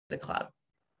the cloud.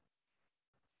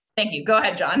 Thank you. Go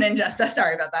ahead, John and Jessa.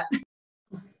 Sorry about that.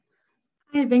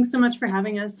 Hi, thanks so much for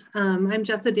having us. I'm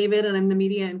Jessa David, and I'm the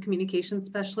Media and Communications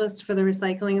Specialist for the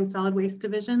Recycling and Solid Waste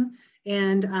Division.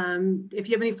 And if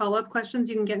you have any follow-up questions,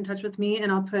 you can get in touch with me,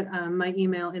 and I'll put my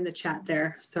email in the chat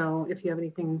there. So if you have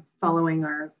anything following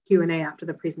our Q&A after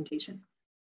the presentation.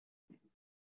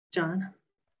 John?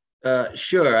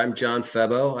 Sure, I'm John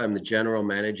Febo. I'm the General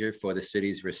Manager for the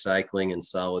city's Recycling and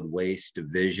Solid Waste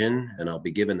Division, and I'll be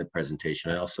giving the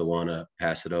presentation. I also want to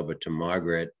pass it over to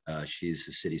Margaret. She's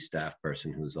a city staff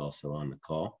person who's also on the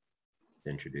call to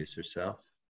introduce herself.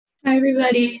 Hi,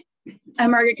 everybody. I'm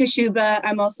Margaret Kashuba.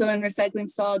 I'm also in Recycling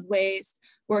Solid Waste,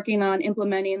 working on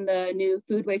implementing the new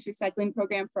food waste recycling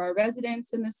program for our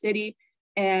residents in the city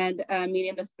and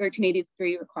meeting the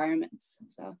 1383 requirements.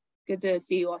 So good to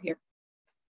see you all here.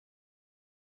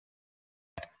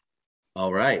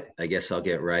 All right, I guess I'll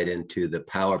get right into the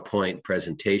PowerPoint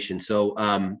presentation. So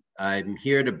I'm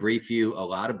here to brief you a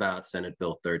lot about Senate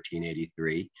Bill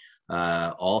 1383,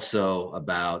 also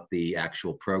about the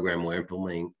actual program we're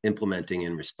implementing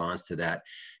in response to that.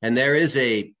 And there is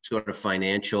a sort of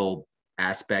financial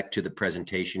aspect to the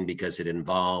presentation because it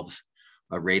involves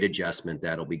a rate adjustment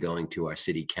that'll be going to our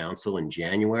city council in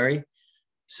January.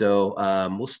 So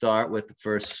we'll start with the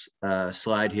first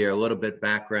slide here, a little bit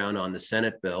background on the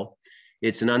Senate bill.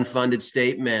 It's an unfunded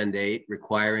state mandate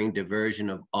requiring diversion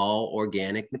of all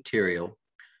organic material.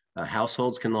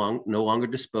 Households can no longer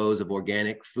dispose of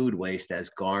organic food waste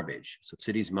as garbage. So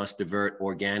cities must divert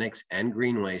organics and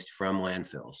green waste from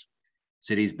landfills.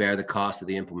 Cities bear the cost of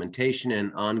the implementation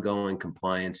and ongoing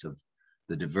compliance of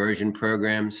the diversion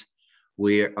programs.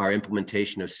 Our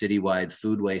implementation of citywide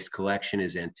food waste collection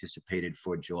is anticipated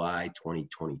for July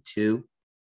 2022.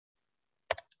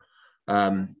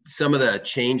 Some of the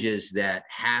changes that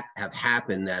have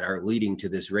happened that are leading to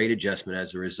this rate adjustment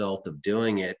as a result of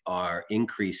doing it are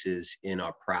increases in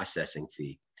our processing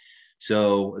fee.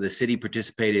 So the city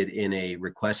participated in a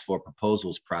request for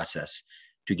proposals process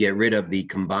to get rid of the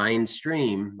combined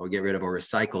stream, or get rid of or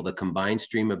recycle the combined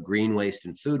stream of green waste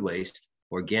and food waste,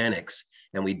 organics.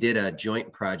 And we did a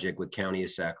joint project with County of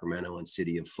Sacramento and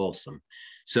City of Folsom.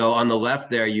 So on the left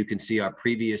there, you can see our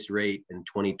previous rate in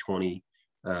 2020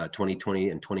 and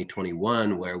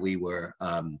 2021, where we were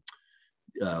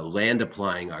land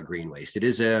applying our green waste. It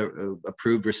is a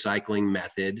approved recycling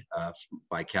method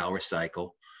by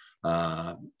CalRecycle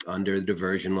under the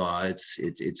diversion law. It's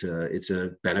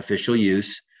a beneficial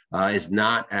use. It's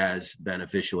not as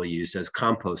beneficial a use as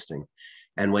composting.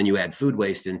 And when you add food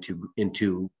waste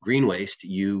into green waste,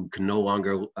 you can no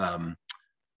longer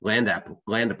land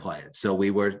apply it. So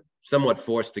we were somewhat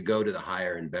forced to go to the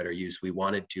higher and better use. We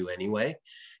wanted to anyway.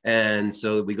 And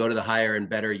so we go to the higher and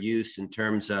better use in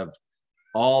terms of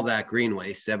all that green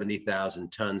waste,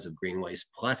 70,000 tons of green waste,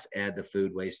 plus add the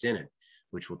food waste in it,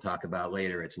 which we'll talk about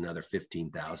later. It's another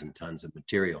 15,000 tons of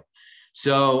material.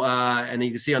 So, and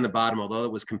you can see on the bottom, although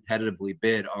it was competitively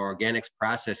bid, our organics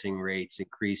processing rates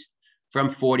increased from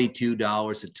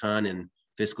 $42 a ton in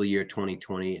fiscal year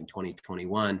 2020 and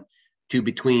 2021 to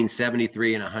between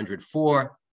 $73 and $104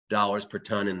 per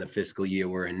ton in the fiscal year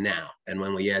we're in now. And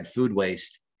when we add food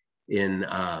waste in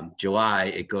July,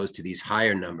 it goes to these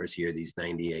higher numbers here, these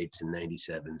 98s and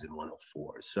 97s and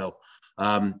 104s. So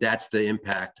that's the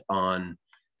impact on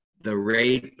the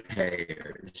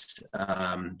ratepayers.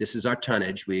 This is our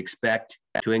tonnage. We expect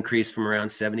to increase from around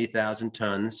 70,000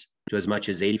 tons to as much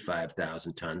as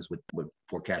 85,000 tons, with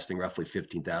forecasting roughly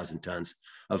 15,000 tons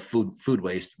of food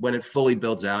waste when it fully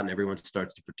builds out and everyone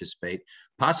starts to participate.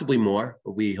 Possibly more,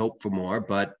 we hope for more,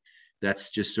 but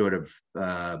that's just sort of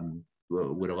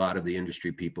with a lot of the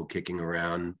industry people kicking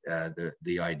around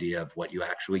the idea of what you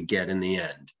actually get in the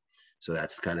end. So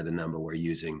that's kind of the number we're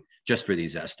using just for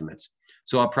these estimates.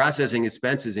 So our processing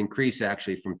expenses increase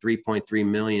actually from 3.3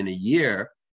 million a year,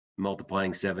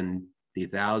 multiplying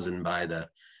 70,000 by the,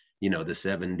 the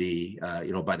 70,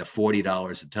 by the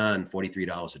 $40 a ton,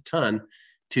 $43 a ton,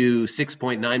 to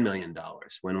 $6.9 million.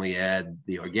 When we add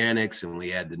the organics and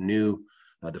we add the new,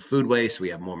 the food waste, we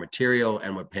have more material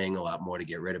and we're paying a lot more to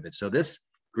get rid of it. So this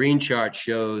green chart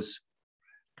shows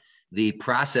the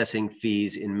processing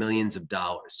fees in millions of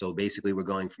dollars. So basically we're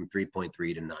going from 3.3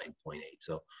 to 9.8.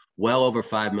 So well over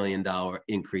 $5 million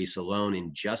increase alone in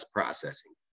just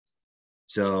processing.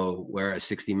 So we're a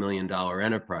 $60 million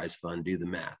enterprise fund, do the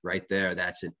math right there.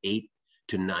 That's an 8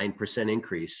 to 9%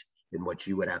 increase in what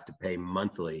you would have to pay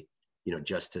monthly,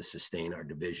 just to sustain our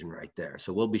division right there.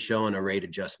 So we'll be showing a rate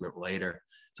adjustment later.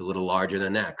 It's a little larger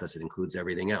than that because it includes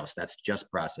everything else. That's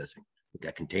just processing. We've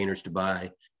got containers to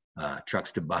buy,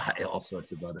 trucks to buy, all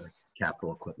sorts of other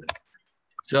capital equipment.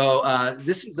 So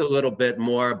this is a little bit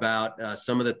more about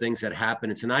some of the things that happen.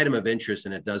 It's an item of interest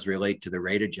and it does relate to the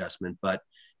rate adjustment, but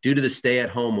due to the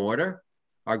stay-at-home order,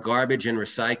 our garbage and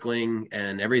recycling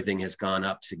and everything has gone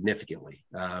up significantly.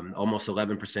 Almost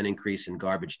 11% increase in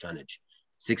garbage tonnage,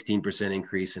 16%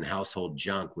 increase in household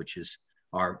junk, which is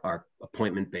our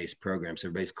appointment-based program. So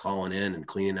everybody's calling in and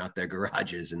cleaning out their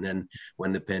garages. And then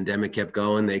when the pandemic kept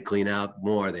going, they clean out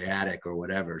more, their attic or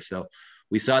whatever. So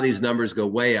we saw these numbers go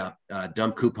way up,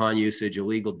 dump coupon usage,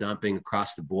 illegal dumping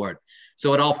across the board.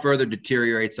 So it all further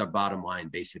deteriorates our bottom line,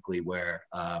 basically, where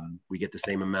we get the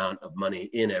same amount of money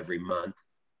in every month,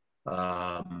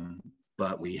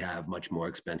 but we have much more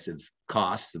expensive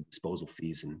costs of disposal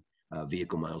fees and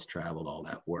vehicle miles traveled, all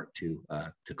that work to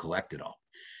collect it all.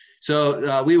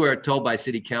 So we were told by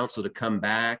City Council to come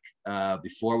back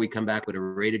before we come back with a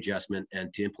rate adjustment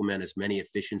and to implement as many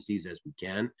efficiencies as we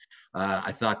can.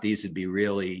 I thought these would be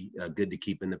really good to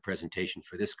keep in the presentation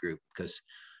for this group because,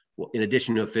 well, in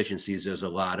addition to efficiencies, there's a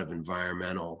lot of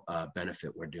environmental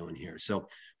benefit we're doing here. So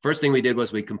first thing we did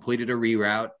was we completed a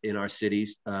reroute in our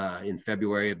cities in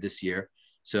February of this year.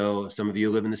 So some of you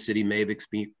who live in the city may have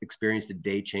experienced a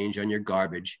day change on your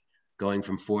garbage, going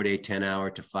from 4-day, 10-hour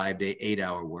to 5-day,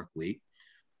 8-hour work week.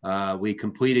 We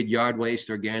completed yard waste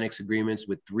organics agreements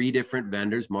with 3 different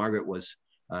vendors. Margaret was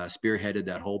spearheaded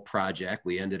that whole project.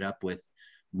 We ended up with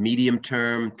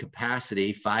medium-term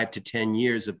capacity, 5 to 10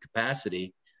 years of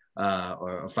capacity,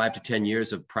 or 5 to 10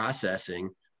 years of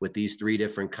processing with these 3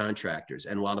 different contractors.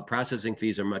 And while the processing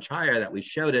fees are much higher that we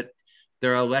showed it,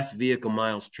 there are less vehicle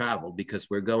miles traveled because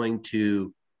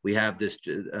we have this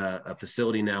a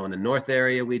facility now in the north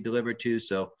area we deliver to.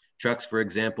 So trucks, for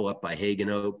example, up by Hagen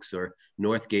Oaks or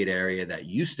Northgate area that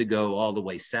used to go all the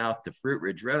way south to Fruit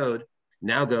Ridge Road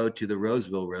now go to the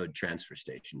Roseville Road transfer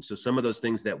station. So some of those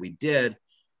things that we did,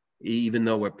 even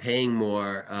though we're paying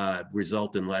more,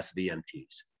 result in less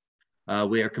VMTs.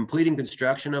 We are completing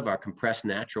construction of our compressed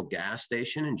natural gas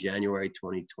station in January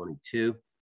 2022.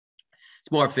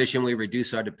 It's more efficient. We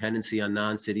reduce our dependency on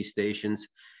non-city stations.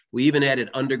 We even added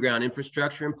underground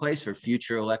infrastructure in place for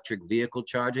future electric vehicle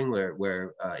charging.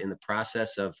 We're in the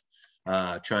process of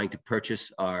trying to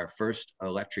purchase our first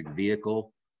electric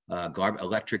vehicle,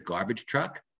 electric garbage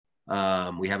truck.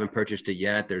 We haven't purchased it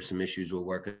yet. There's some issues we're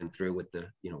working through with the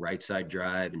right side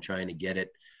drive and trying to get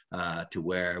it to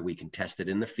where we can test it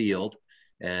in the field.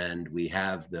 And we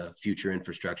have the future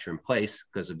infrastructure in place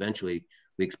because eventually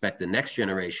we expect the next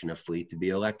generation of fleet to be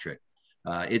electric.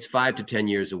 It's 5 to 10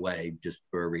 years away, just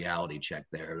for a reality check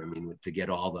there. I mean, to get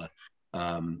all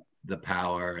the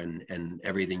power and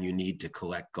everything you need to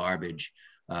collect garbage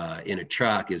in a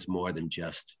truck is more than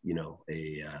just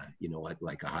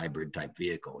like a hybrid type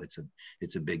vehicle.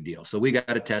 It's a big deal. So we got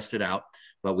to test it out,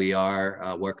 but we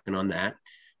are working on that.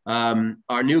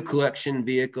 Our new collection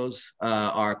vehicles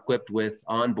are equipped with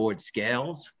onboard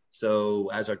scales. So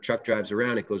as our truck drives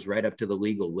around, it goes right up to the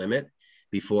legal limit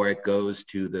before it goes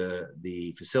to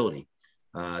the facility.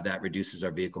 That reduces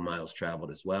our vehicle miles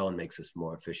traveled as well and makes us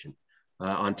more efficient.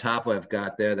 On top, I've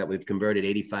got there that we've converted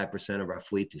 85% of our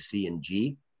fleet to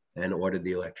CNG and ordering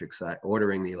the electric side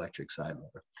loader.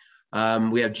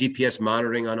 We have GPS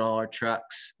monitoring on all our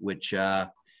trucks, which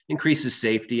increases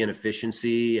safety and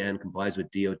efficiency and complies with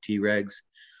DOT regs.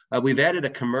 We've added a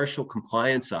commercial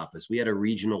compliance office. We had a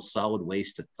regional solid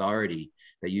waste authority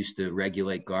that used to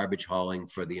regulate garbage hauling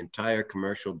for the entire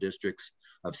commercial districts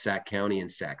of Sac County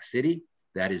and Sac City.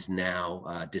 That is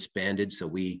now disbanded, so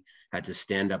we had to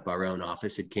stand up our own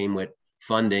office. It came with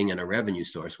funding and a revenue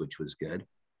source, which was good.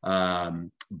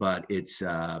 But it's,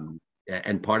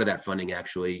 and part of that funding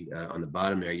actually, on the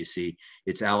bottom there, you see,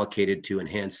 it's allocated to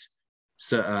enhance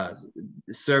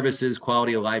services,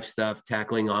 quality of life stuff,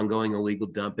 tackling ongoing illegal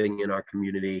dumping in our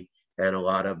community, and a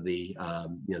lot of the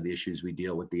the issues we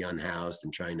deal with the unhoused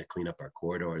and trying to clean up our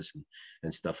corridors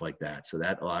and stuff like that. So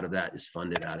that a lot of that is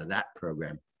funded out of that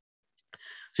program.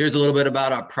 So here's a little bit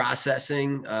about our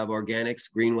processing of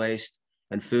organics, green waste,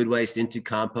 and food waste into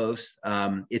compost.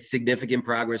 It's significant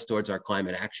progress towards our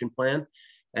climate action plan,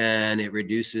 and it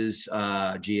reduces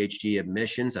GHG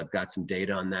emissions. I've got some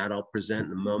data on that I'll present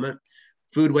in a moment.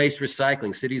 Food waste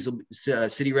recycling.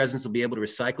 City residents will be able to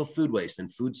recycle food waste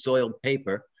and food soiled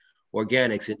paper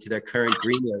organics into their current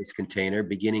green waste container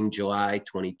beginning July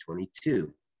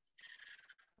 2022.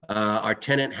 Our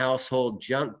tenant household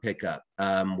junk pickup.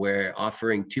 We're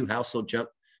offering 2 household junk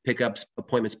pickups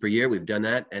appointments per year. We've done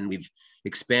that, and we've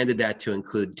expanded that to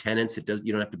include tenants. You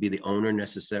don't have to be the owner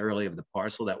necessarily of the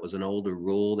parcel. That was an older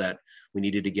rule that we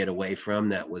needed to get away from.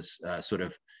 That was sort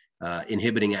of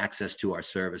inhibiting access to our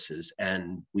services,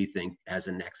 and we think has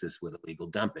a nexus with illegal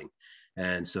dumping.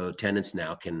 And so tenants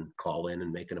now can call in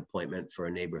and make an appointment for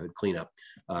a neighborhood cleanup.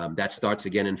 That starts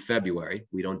again in February.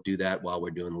 We don't do that while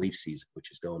we're doing leaf season,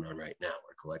 which is going on right now.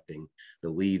 We're collecting the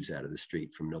leaves out of the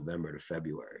street from November to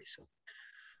February. So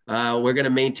we're going to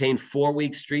maintain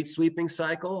 4-week street sweeping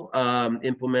cycle,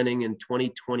 implementing in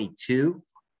 2022.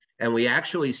 And we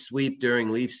actually sweep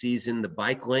during leaf season the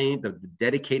bike lane, the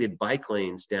dedicated bike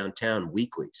lanes downtown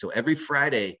weekly. So every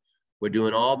Friday, we're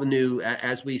doing all the new,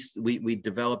 as we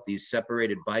develop these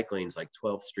separated bike lanes like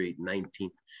 12th Street,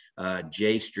 19th,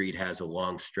 J Street has a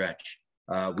long stretch.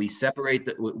 We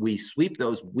sweep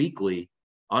those weekly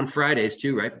on Fridays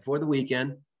too, right before the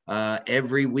weekend,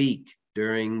 every week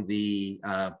during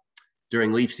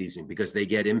leaf season, because they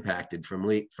get impacted from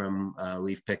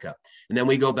leaf pickup. And then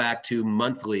we go back to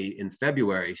monthly in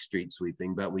February street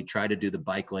sweeping, but we try to do the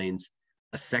bike lanes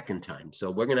a second time. So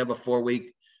we're gonna have a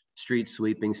 4-week street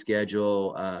sweeping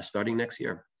schedule starting next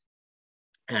year.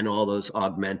 And all those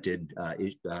augmented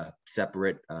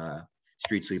separate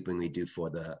street sweeping we do for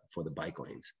the bike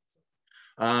lanes.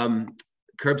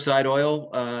 Curbside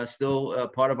oil, still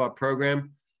part of our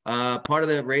program. Part of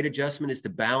the rate adjustment is to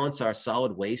balance our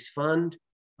solid waste fund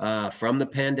from the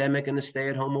pandemic and the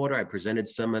stay-at-home order. I presented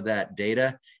some of that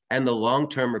data, and the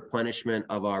long-term replenishment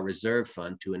of our reserve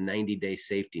fund to a 90-day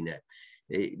safety net.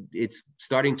 It's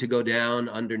starting to go down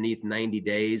underneath 90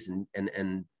 days,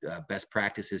 and best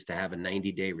practice is to have a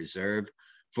 90-day reserve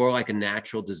for like a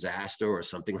natural disaster or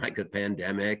something like a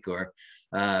pandemic, or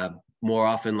more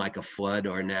often like a flood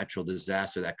or a natural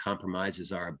disaster that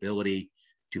compromises our ability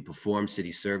to perform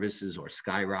city services or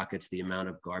skyrockets the amount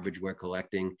of garbage we're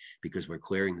collecting because we're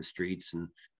clearing the streets,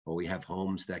 or we have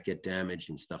homes that get damaged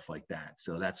and stuff like that.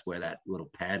 So that's where that little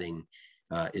padding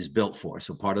is built for.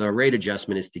 So part of our rate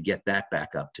adjustment is to get that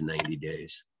back up to 90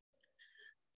 days.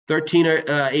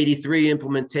 1383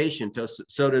 implementation.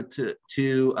 So to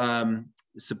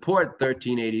support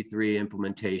 1383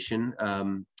 implementation,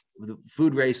 the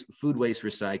food waste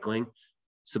recycling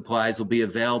supplies will be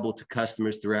available to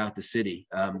customers throughout the city.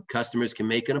 Customers can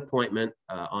make an appointment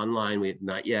online. We have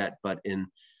not yet, but in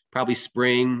probably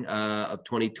spring of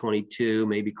 2022,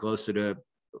 maybe closer to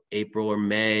April or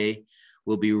May,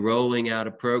 we'll be rolling out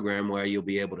a program where you'll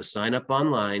be able to sign up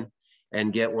online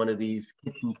and get one of these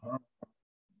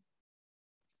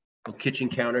kitchen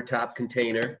countertop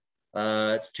container.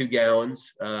 It's 2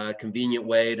 gallons, convenient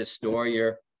way to store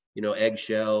your,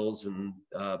 eggshells and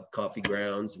coffee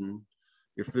grounds and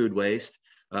your food waste.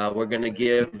 We're going to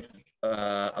give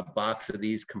a box of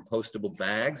these compostable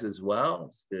bags as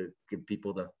well to give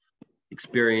people the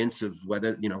experience of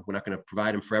whether, we're not going to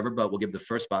provide them forever, but we'll give the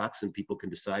first box and people can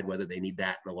decide whether they need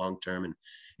that in the long term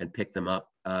and pick them up.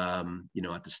 At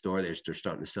the store, they're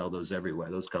starting to sell those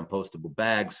everywhere. Those compostable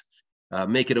bags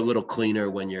make it a little cleaner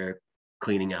when you're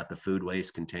cleaning out the food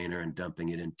waste container and dumping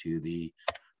it into the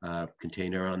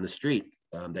container on the street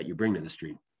that you bring to the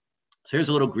street. So here's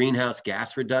a little greenhouse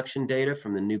gas reduction data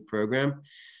from the new program.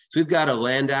 So we've got a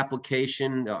land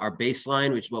application, our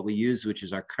baseline, which is what we use, which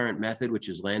is our current method, which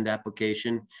is land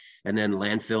application, and then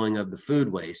landfilling of the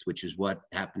food waste, which is what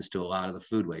happens to a lot of the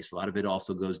food waste. A lot of it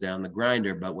also goes down the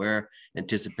grinder, but we're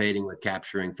anticipating we're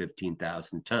capturing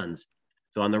 15,000 tons.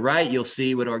 So on the right, you'll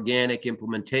see with organic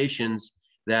implementations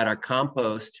that our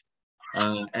compost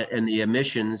and the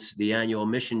emissions, the annual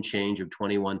emission change of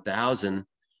 21,000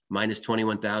 minus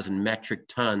 21,000 metric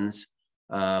tons.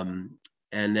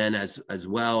 And then as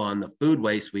well on the food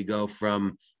waste, we go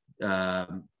from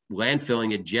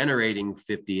landfilling it, generating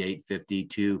 5,850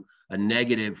 to a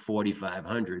negative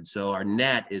 4,500. So our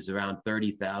net is around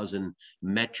 30,000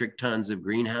 metric tons of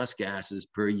greenhouse gases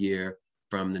per year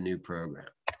from the new program.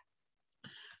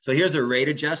 So here's a rate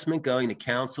adjustment going to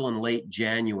council in late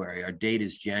January. Our date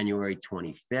is January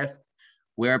 25th.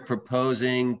 We're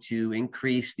proposing to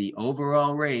increase the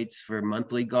overall rates for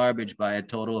monthly garbage by a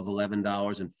total of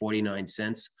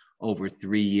 $11.49 over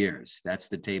 3 years. That's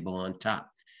the table on top.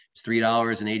 It's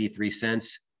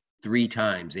 $3.83 3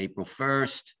 times, April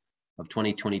 1st of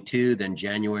 2022, then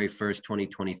January 1st,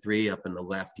 2023. Up in the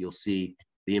left, you'll see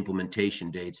the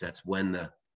implementation dates. That's when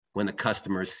the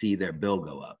customers see their bill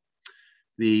go up.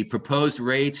 The proposed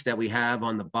rates that we have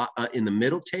on the in the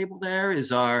middle table there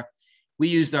is we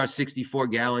used our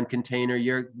 64-gallon container.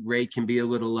 Your rate can be a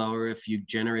little lower if you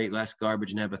generate less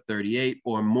garbage and have a 38,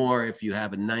 or more if you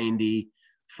have a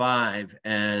 95,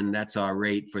 and that's our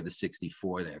rate for the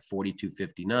 64 there.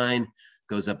 42.59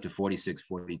 goes up to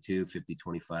 46.42,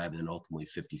 50.25, and then ultimately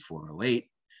 54.08.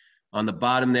 On the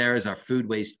bottom there is our food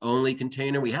waste only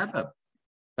container. We have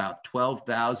about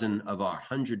 12,000 of our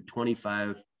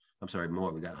 125 I'm sorry,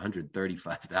 more. We got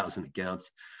 135,000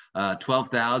 accounts.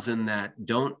 12,000 that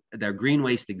don't, they're green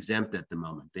waste exempt at the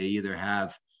moment. They either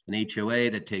have an HOA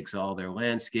that takes all their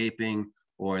landscaping,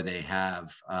 or they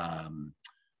have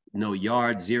no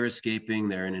yard, xeriscaping.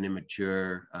 They're in an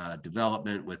immature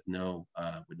development with no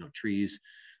trees.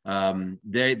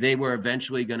 They were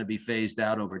eventually going to be phased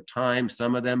out over time,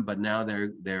 some of them, but now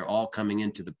they're all coming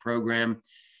into the program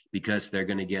because they're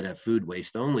going to get a food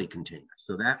waste only container.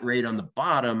 So that rate on the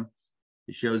bottom,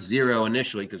 it shows 0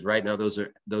 initially, because right now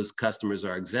those customers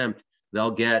are exempt.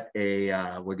 They'll get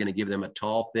we're going to give them a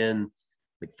tall, thin,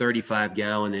 like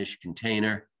 35-gallon-ish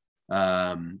container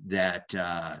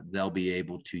that they'll be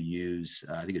able to use.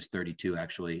 I think it's 32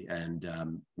 actually, and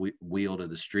wheel to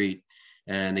the street,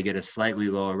 and they get a slightly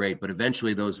lower rate. But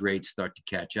eventually, those rates start to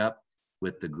catch up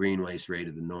with the green waste rate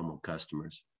of the normal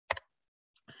customers.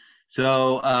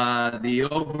 So the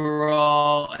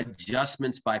overall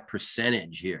adjustments by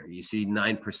percentage here, you see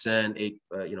 9%,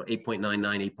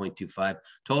 8.99, 8.25,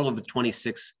 total of the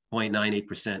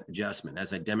 26.98% adjustment.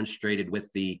 As I demonstrated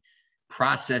with the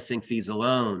processing fees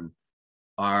alone,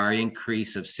 our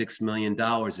increase of $6 million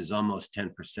is almost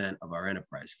 10% of our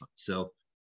enterprise fund. So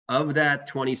of that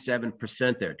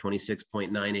 27% there,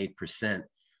 26.98%,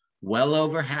 well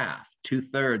over half,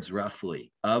 2/3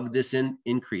 roughly, of this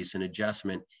increase in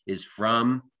adjustment is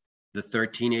from the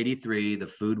 1383, the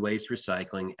food waste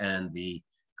recycling, and the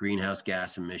greenhouse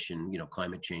gas emission,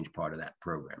 climate change part of that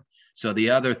program. So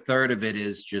the other third of it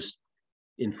is just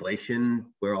inflation.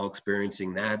 We're all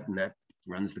experiencing that, and that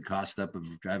runs the cost up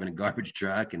of driving a garbage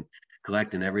truck and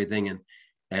collecting everything,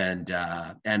 and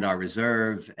our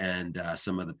reserve, and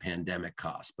some of the pandemic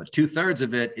costs. But 2/3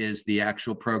 of it is the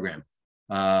actual program.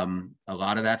 A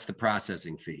lot of that's the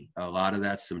processing fee. A lot of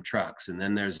that's some trucks. And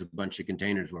then there's a bunch of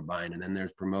containers we're buying. And then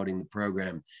there's promoting the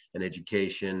program and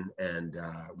education. And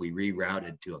we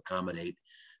rerouted to accommodate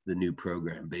the new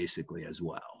program basically as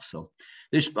well. So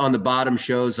this on the bottom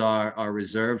shows our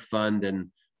reserve fund and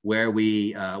where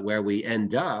we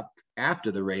end up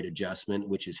after the rate adjustment,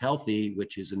 which is healthy,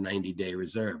 which is a 90-day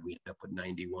reserve. We end up with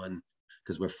 91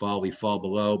 because we fall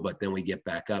below, but then we get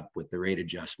back up with the rate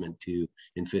adjustment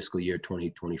in fiscal year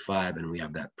 2025, and we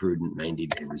have that prudent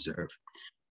 90-day reserve.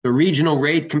 The regional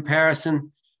rate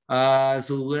comparison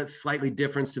is a slightly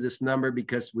difference to this number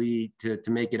because to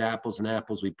make it apples and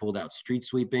apples, we pulled out street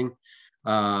sweeping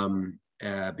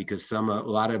because a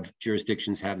lot of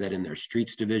jurisdictions have that in their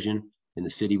streets division. In the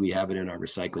city, we have it in our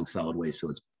recycling solid waste, so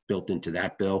it's built into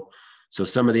that bill. So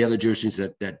some of the other jurisdictions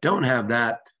that don't have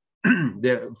that,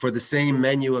 for the same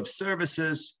menu of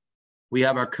services, we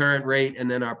have our current rate and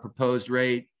then our proposed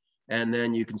rate. And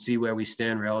then you can see where we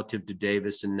stand relative to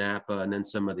Davis and Napa, and then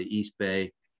some of the East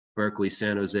Bay, Berkeley,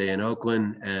 San Jose, and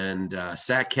Oakland, and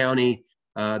Sac County.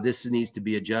 This needs to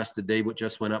be adjusted. They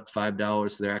just went up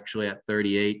 $5. So they're actually at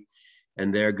 38,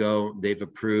 and they've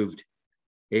approved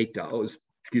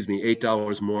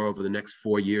 $8 more over the next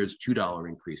 4 years, $2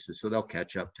 increases. So they'll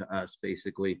catch up to us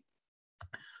basically.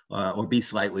 Or be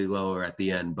slightly lower at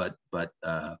the end, but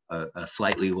a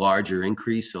slightly larger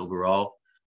increase overall.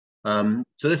 So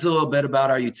this is a little bit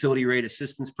about our utility rate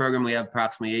assistance program. We have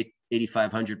approximately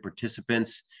 8,500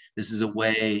 participants. This is a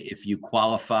way, if you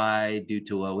qualify due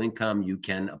to low income, you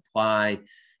can apply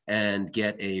and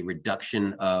get a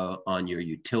reduction on your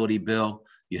utility bill.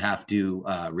 You have to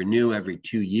renew every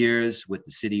 2 years with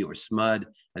the city or SMUD.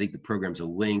 I think the programs are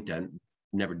linked.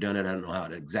 Never done it. I don't know how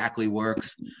it exactly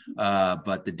works,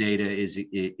 but the data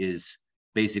is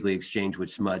basically exchanged with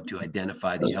SMUD to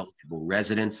identify the eligible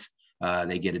residents.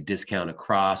 They get a discount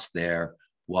across their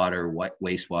water,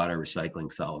 wastewater, recycling,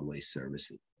 solid waste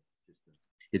services.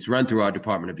 It's run through our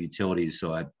Department of Utilities,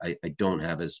 so I don't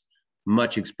have as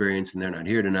much experience, and they're not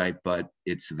here tonight, but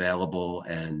it's available,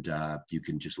 and you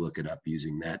can just look it up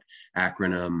using that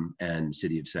acronym and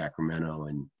City of Sacramento,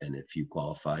 and if you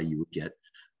qualify, you would get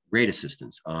rate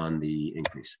assistance on the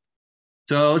increase.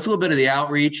 So it's a little bit of the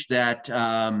outreach that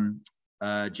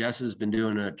Jess has been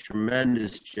doing a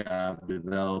tremendous job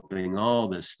developing all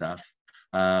this stuff.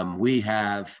 We've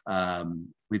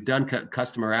done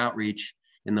customer outreach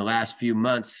in the last few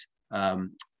months.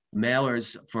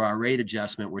 Mailers for our rate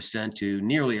adjustment were sent to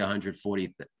nearly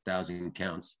 140,000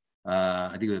 accounts.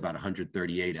 I think it was about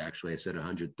 138 actually. I said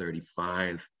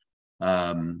 135.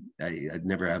 I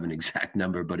never have an exact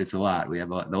number, but it's a lot. We have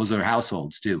those are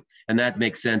households too, and that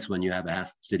makes sense when you have a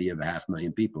city of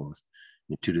 500,000 people. It's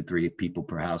 2 to 3 people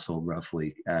per household,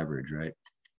 roughly average, right?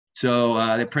 So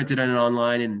they printed it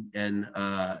online, and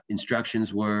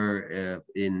instructions were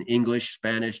in English,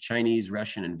 Spanish, Chinese,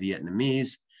 Russian, and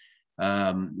Vietnamese.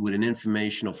 with an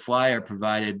informational flyer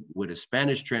provided with a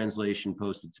Spanish translation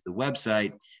posted to the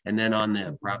website. And then on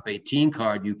the Prop 18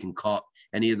 card, you can call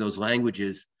any of those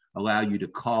languages, allow you to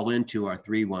call into our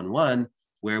 311,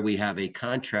 where we have a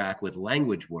contract with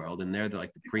Language World, and they're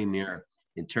like the premier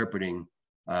interpreting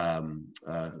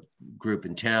group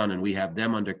in town, and we have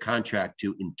them under contract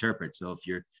to interpret. So if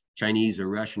you're Chinese or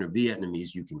Russian or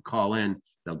Vietnamese, you can call in,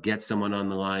 they'll get someone on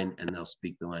the line and they'll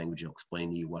speak the language and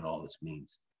explain to you what all this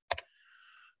means.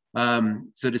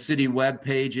 So the city web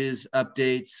pages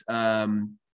updates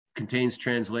contains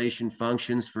translation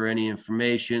functions for any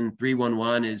information.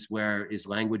 311 is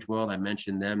Language World. I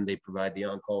mentioned them. They provide the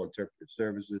on-call interpretive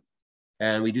services.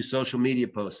 And we do social media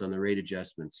posts on the rate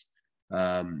adjustments.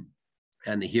 And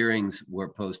the hearings were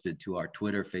posted to our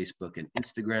Twitter, Facebook, and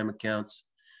Instagram accounts.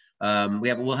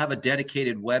 We'll have a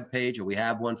dedicated web page, or we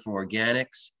have one for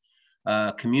organics.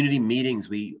 Community meetings,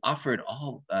 we offered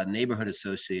all neighborhood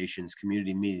associations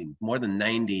community meetings, more than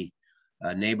 90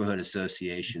 neighborhood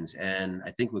associations, and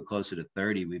I think we're closer to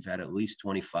 30. We've had at least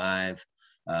 25.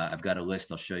 I've got a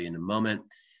list I'll show you in a moment.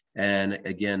 And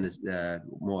again, this,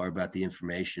 more about the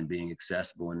information being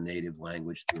accessible in native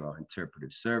language through our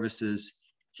interpretive services.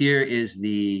 Here is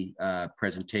the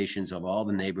presentations of all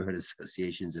the neighborhood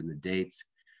associations and the dates.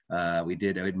 I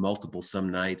had multiple some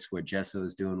nights where Jessa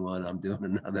was doing one, I'm doing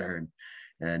another,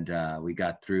 and we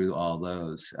got through all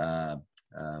those. I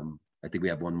think we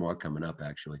have one more coming up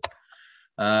actually.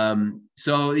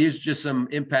 So here's just some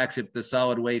impacts. If the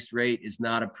solid waste rate is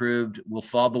not approved, we'll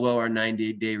fall below our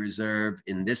 98-day reserve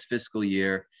in this fiscal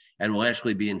year, and we'll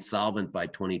actually be insolvent by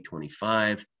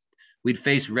 2025. We'd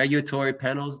face regulatory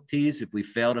penalties if we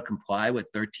fail to comply with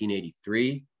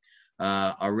 1383.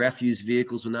 Our refuse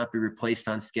vehicles will not be replaced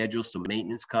on schedule, so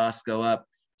maintenance costs go up,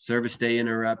 service day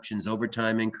interruptions,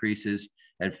 overtime increases,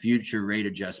 and future rate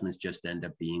adjustments just end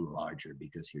up being larger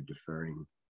because you're deferring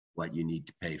what you need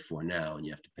to pay for now, and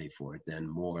you have to pay for it then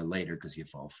more later because you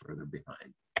fall further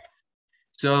behind.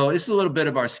 So this is a little bit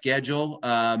of our schedule.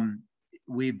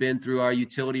 We've been through our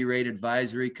utility rate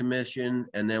advisory commission,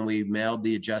 and then we mailed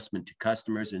the adjustment to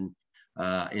customers in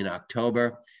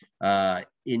October.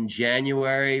 In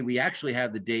January, we actually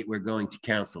have the date we're going to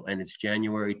council, and it's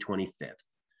January 25th.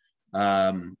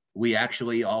 We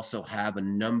actually also have a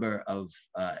number of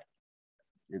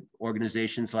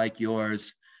organizations like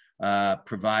yours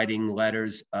providing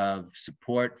letters of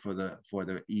support for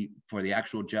the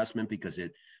actual adjustment because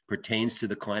it pertains to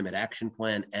the climate action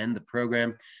plan and the program.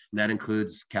 And that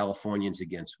includes Californians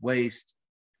Against Waste.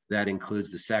 That includes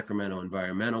the Sacramento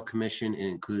Environmental Commission. It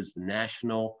includes the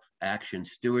National Action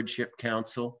Stewardship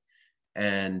Council.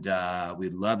 And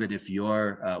we'd love it if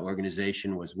your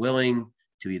organization was willing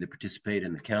to either participate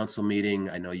in the council meeting.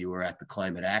 I know you were at the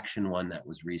climate action one that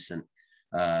was recent,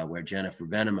 where Jennifer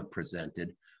Venema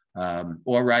presented,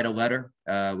 or write a letter.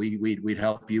 We'd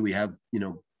help you. We have,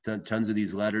 tons of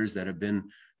these letters that have been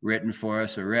written for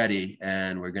us already,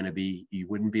 and you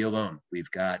wouldn't be alone. We've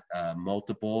got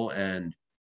multiple, and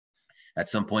at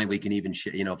some point we can even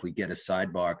share, if we get a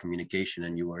sidebar communication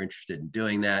and you are interested in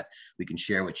doing that, we can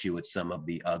share with you what some of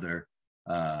the other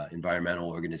environmental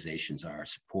organizations are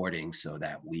supporting, so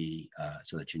that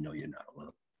you're not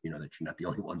alone, that you're not the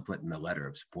only one putting the letter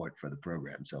of support for the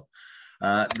program. So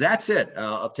that's it.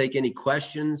 I'll take any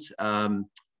questions.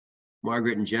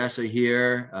 Margaret and Jess are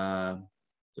here,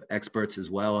 experts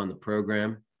as well on the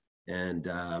program, and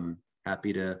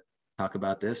happy to talk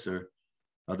about this or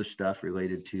other stuff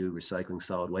related to recycling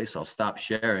solid waste. I'll stop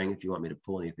sharing. If you want me to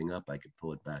pull anything up, I could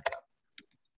pull it back up.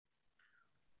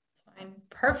 Fine.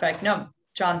 Perfect. No,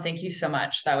 John, thank you so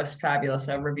much. That was fabulous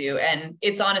overview. And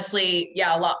it's honestly,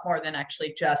 a lot more than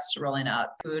actually just rolling out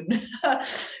food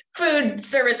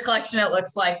service collection. It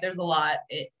looks like there's a lot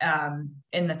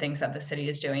in the things that the city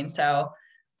is doing. So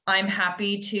I'm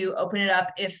happy to open it up.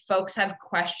 If folks have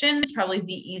questions, probably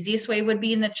the easiest way would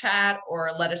be in the chat, or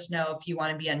let us know if you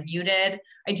want to be unmuted.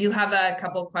 I do have a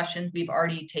couple of questions we've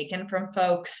already taken from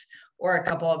folks, or a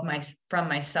couple of from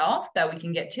myself that we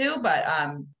can get to, but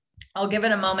I'll give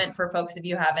it a moment for folks. If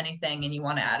you have anything and you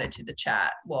want to add it to the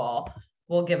chat, we'll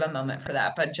give a moment for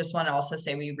that. But just want to also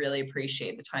say we really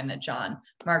appreciate the time that John,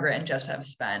 Margaret, and Joseph have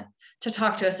spent to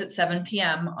talk to us at 7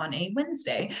 p.m. on a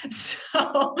Wednesday.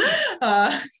 So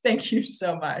thank you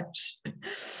so much.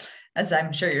 As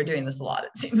I'm sure you're doing this a lot,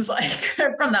 it seems like,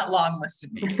 from that long list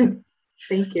of meetings.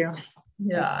 Thank you.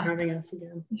 Yeah. Thanks for having us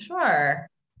again. Sure.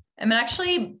 And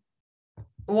actually,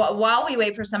 while we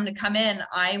wait for someone to come in,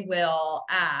 I will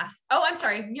ask. Oh, I'm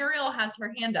sorry. Muriel has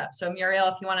her hand up. So Muriel,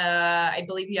 if you want to, I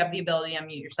believe you have the ability to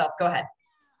unmute yourself. Go ahead.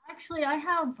 Actually, I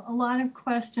have a lot of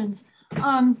questions.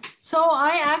 So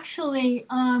I actually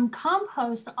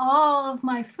compost all of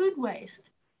my food waste.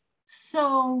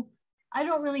 So I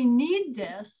don't really need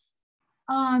this.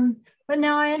 But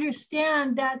now I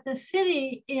understand that the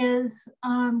city is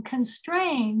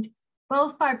constrained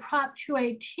both by Prop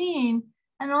 218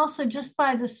 and also just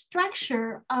by the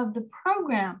structure of the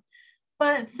program.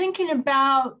 But thinking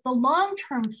about the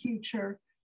long-term future,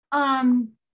 how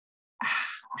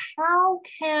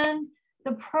can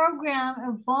the program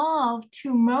evolve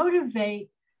to motivate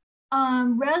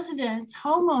residents,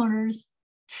 homeowners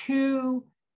to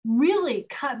really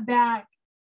cut back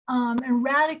and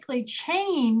radically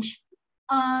change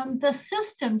the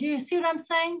system? Do you see what I'm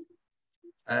saying?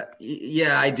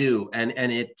 Yeah, I do, and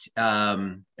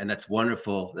that's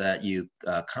wonderful that you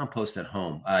compost at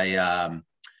home.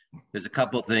 There's a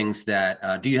couple things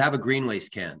that. Do you have a green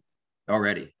waste can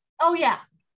already? Oh yeah,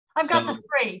 I've got the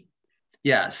 3.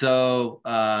 Yeah, so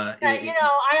I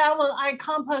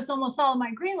compost almost all of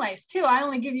my green waste too. I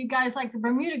only give you guys like the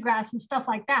Bermuda grass and stuff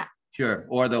like that. Sure,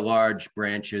 or the large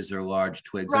branches or large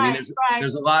twigs. Right, I mean,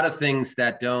 there's a lot of things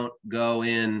that don't go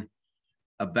in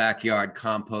a backyard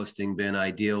composting bin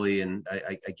ideally, and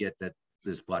I get that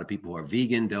there's a lot of people who are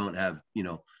vegan, don't have,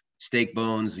 steak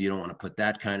bones. You don't want to put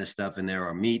that kind of stuff in there,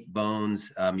 or meat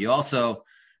bones. You also,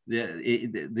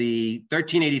 the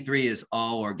 1383 is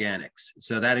all organics.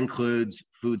 So that includes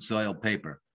food soil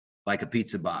paper, like a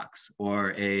pizza box,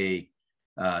 or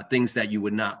things that you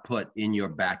would not put in your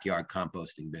backyard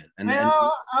composting bin. And then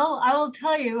I will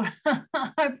tell you,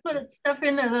 I put stuff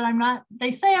in there that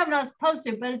they say I'm not supposed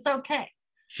to, but it's okay.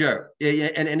 Sure.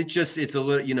 And it's a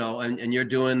little, and you're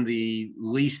doing the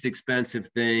least expensive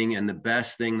thing and the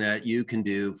best thing that you can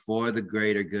do for the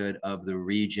greater good of the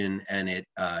region. And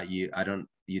you'd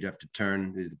have to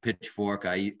turn the pitchfork.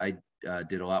 I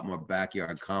did a lot more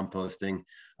backyard composting.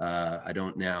 I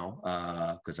don't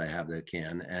now because I have the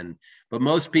can. But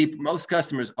most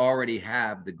customers already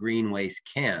have the green waste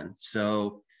can.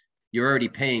 So you're already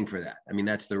paying for that. I mean,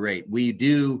 that's the rate. We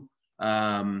do,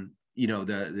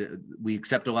 we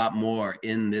accept a lot more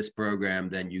in this program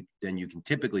than you can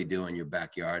typically do in your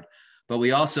backyard. But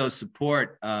we also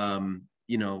support, a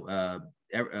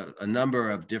number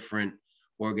of different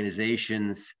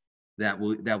organizations that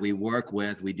we work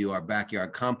with. We do our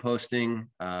backyard composting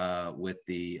with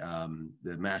the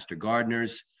Master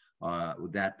Gardeners.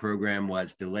 That program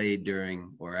was delayed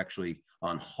or actually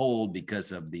on hold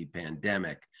because of the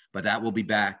pandemic, but that will be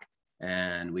back,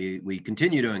 and we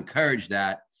continue to encourage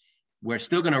that. We're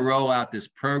still going to roll out this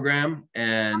program,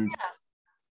 and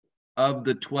of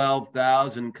the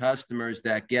 12,000 customers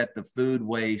that get the food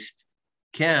waste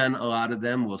can, a lot of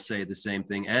them will say the same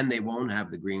thing, and they won't have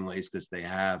the green waste because they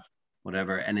have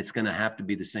whatever. And it's going to have to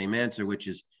be the same answer, which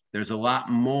is there's a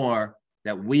lot more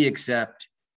that we accept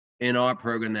in our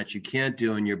program that you can't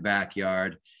do in your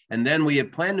backyard. And then we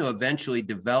have planned to eventually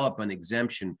develop an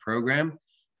exemption program,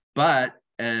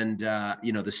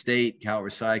 the state, Cal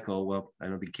Recycle, well, I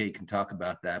don't think Kate can talk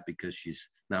about that because she's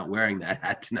not wearing that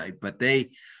hat tonight, but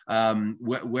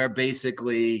we're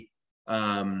basically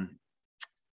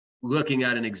looking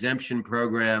at an exemption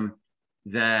program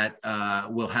that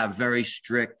will have very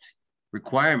strict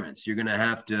requirements. You're going to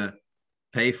have to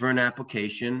pay for an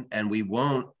application, and we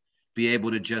won't be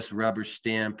able to just rubber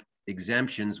stamp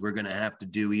exemptions. We're going to have to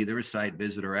do either a site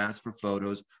visit or ask for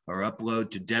photos or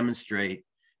upload to demonstrate.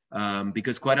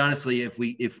 Because quite honestly, if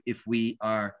we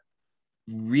are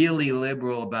really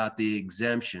liberal about the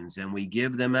exemptions and we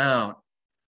give them out,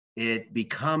 it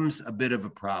becomes a bit of a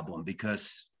problem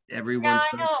because everyone's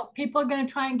people are going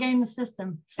to try and game the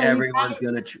system. So everyone's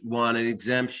going to want an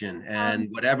exemption, and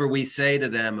whatever we say to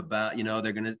them about,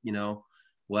 they're going to,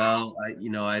 well,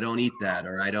 I don't eat that,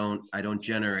 or I don't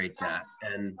generate that,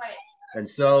 and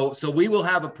so we will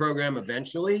have a program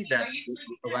eventually that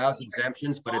allows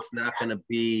exemptions, but it's not going to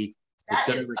be. It's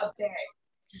going to up there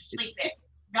to sleep it,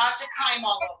 not to climb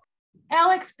all over.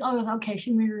 Alex, okay,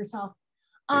 she muted herself.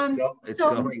 So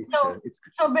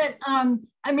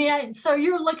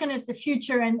you're looking at the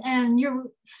future and you're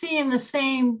seeing the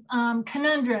same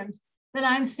conundrums that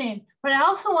I'm seeing. But I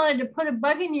also wanted to put a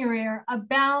bug in your ear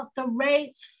about the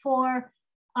rates for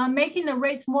making the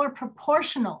rates more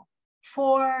proportional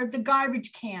for the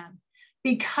garbage can,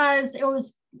 because I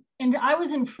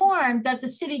was informed that the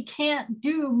city can't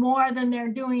do more than they're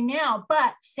doing now,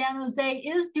 but San Jose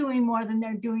is doing more than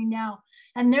they're doing now.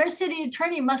 And their city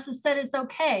attorney must have said it's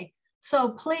okay. So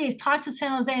please talk to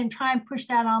San Jose and try and push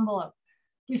that envelope.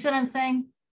 Do you see what I'm saying?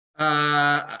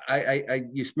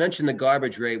 You mentioned the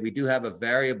garbage rate. We do have a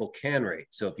variable can rate.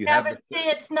 So if you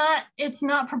it's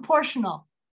not proportional,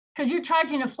 because you're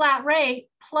charging a flat rate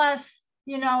plus,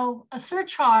 a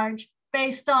surcharge.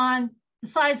 based on the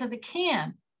size of the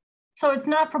can. So it's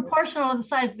not proportional to the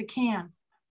size of the can.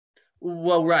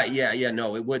 Well, right, yeah,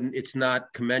 no, it wouldn't. It's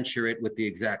not commensurate with the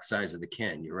exact size of the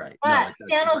can. You're right. But No, it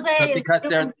San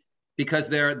Jose because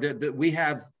we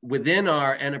have within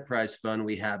our enterprise fund,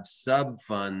 we have sub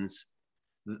funds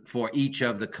for each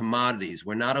of the commodities.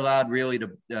 We're not allowed really to.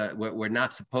 We're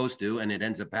not supposed to, and it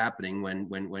ends up happening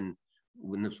when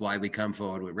that's why we come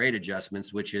forward with rate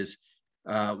adjustments, which is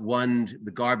one,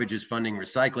 the garbage is funding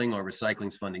recycling, or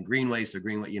recycling's funding green waste, or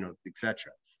green waste,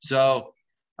 etc. So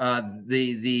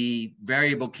the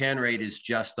variable can rate is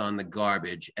just on the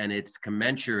garbage, and it's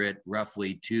commensurate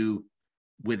roughly to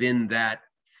within that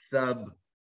sub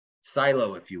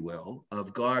silo, if you will,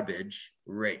 of garbage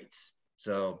rates.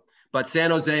 So, but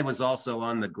San Jose was also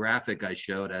on the graphic I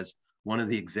showed as one of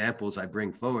the examples I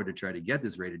bring forward to try to get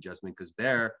this rate adjustment, because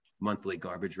their monthly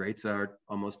garbage rates are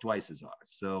almost twice as ours.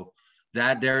 So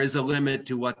that there is a limit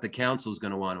to what the council is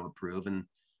going to want to approve. And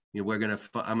I'm going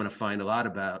to find a lot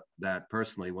about that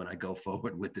personally when I go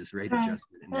forward with this rate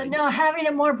adjustment. No, having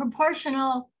it more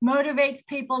proportional motivates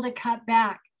people to cut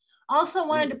back. Also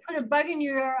wanted to put a bug in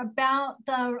your ear about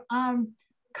the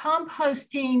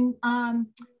composting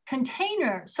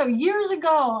container. So years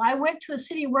ago, I went to a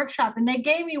city workshop and they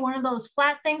gave me one of those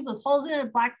flat things with holes in it, a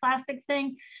black plastic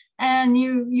thing, and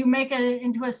you make it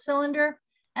into a cylinder,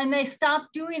 and they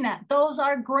stopped doing that. Those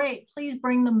are great. Please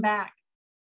bring them back.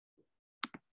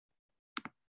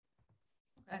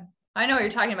 Okay. I know what you're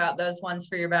talking about, those ones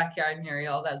for your backyard,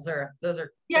 Muriel. Those are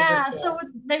yeah, cool. so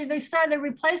they started to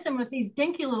replace them with these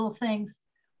dinky little things.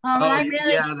 And I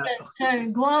managed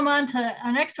to glue them onto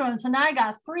an extra one, so now I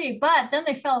got 3, but then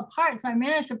they fell apart, so I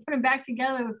managed to put them back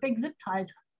together with big zip ties.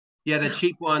 Yeah, the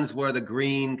cheap ones were the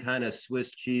green kind of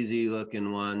Swiss cheesy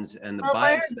looking ones, and the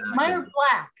mine are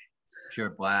black. Sure,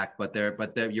 black, but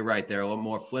they're you're right, they're a little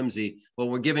more flimsy. Well,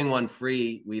 we're giving one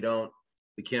free. We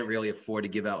can't really afford to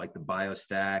give out like the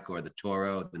BioStack or the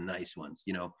Toro, the nice ones,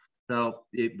 So,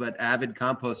 but avid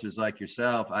composters like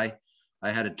yourself, I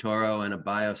had a Toro and a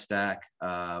BioStack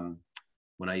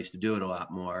when I used to do it a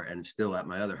lot more, and still at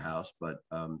my other house. But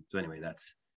so anyway,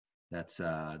 that's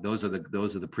those are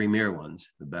the premier ones,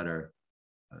 the better,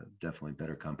 definitely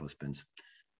better compost bins.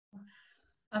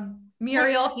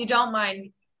 Muriel, if you don't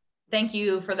mind, thank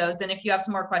you for those. And if you have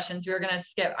some more questions, we were going to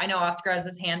skip. I know Oscar has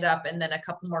his hand up, and then a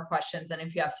couple more questions. And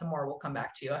if you have some more, we'll come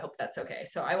back to you. I hope that's okay.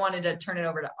 So I wanted to turn it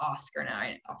over to Oscar now.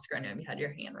 Oscar, I know you had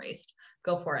your hand raised.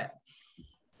 Go for it.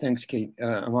 Thanks, Kate.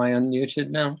 Am I unmuted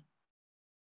now?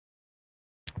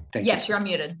 Yes, you're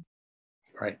unmuted.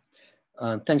 Right.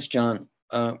 Thanks, John.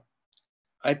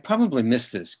 I probably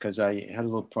missed this because I had a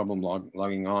little problem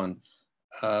logging on.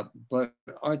 But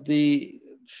are the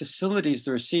facilities,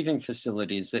 the receiving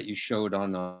facilities that you showed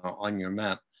on your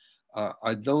map,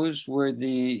 are those where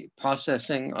the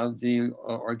processing of the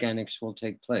organics will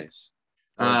take place?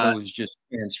 Or are those just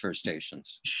transfer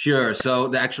stations? Sure.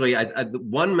 So actually, the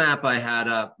one map I had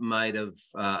up might have,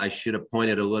 I should have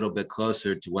pointed a little bit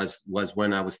closer to was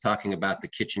when I was talking about the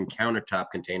kitchen countertop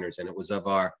containers, and it was of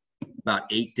our about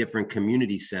 8 different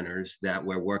community centers that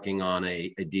we're working on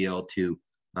a deal to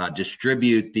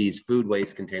distribute these food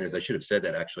waste containers. I should have said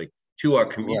that actually to our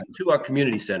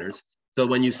community centers. So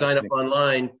when you sign up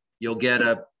online, you'll get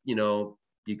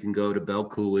you can go to Bell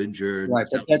Coolidge or right,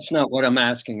 but that's not what I'm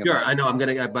asking about. Sure, I know.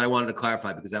 But I wanted to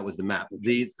clarify because that was the map.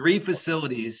 The 3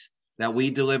 facilities that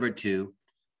we delivered to,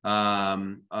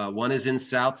 one is in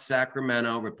South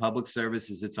Sacramento, Republic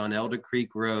Services. It's on Elder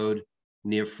Creek Road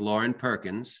near Floor and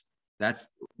Perkins. That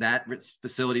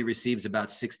facility receives about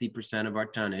 60% of our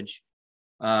tonnage.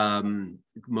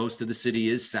 Most of the city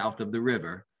is south of the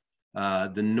river.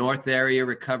 The North Area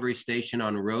Recovery Station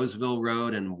on Roseville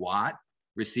Road and Watt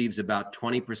receives about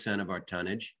 20% of our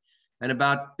tonnage, and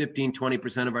about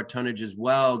 15–20% of our tonnage as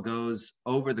well goes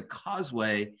over the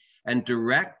causeway and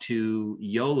direct to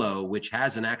YOLO, which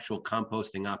has an actual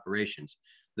composting operations.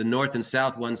 The north and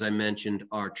south ones I mentioned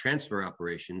are transfer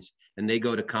operations, and they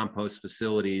go to compost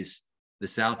facilities. The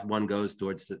south one goes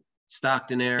towards the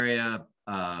Stockton area,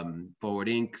 Forward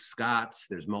Inc., Scott's.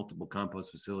 There's multiple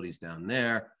compost facilities down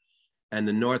there. And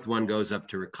the north one goes up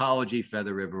to Recology,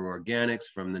 Feather River Organics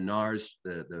from the NARS,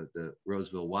 the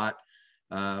Roseville Watt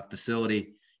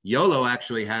facility. YOLO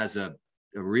actually has a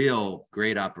real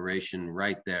great operation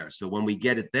right there. So when we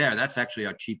get it there, that's actually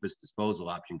our cheapest disposal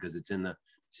option because it's in the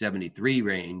 73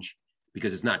 range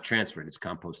because it's not transferred. It's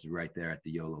composted right there at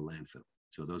the YOLO landfill.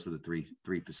 So those are the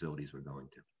three facilities we're going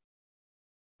to.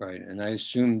 Right, and I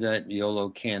assume that YOLO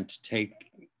can't take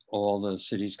all the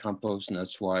city's compost, and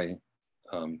that's why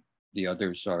the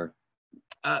others are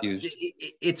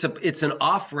It's an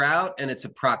off route and it's a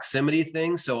proximity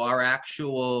thing. So our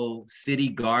actual city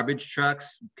garbage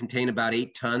trucks contain about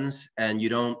 8 tons, and you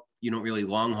don't really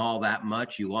long haul that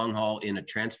much. You long haul in a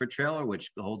transfer trailer,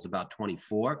 which holds about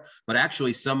 24. But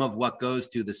actually, some of what goes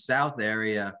to the south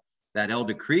area, that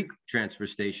Elder Creek transfer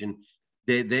station,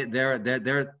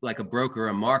 they're like a broker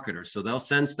or marketer. So they'll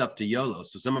send stuff to YOLO.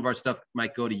 So some of our stuff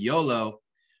might go to YOLO,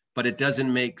 but it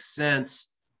doesn't make sense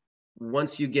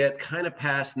once you get kind of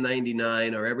past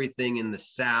 99 or everything in the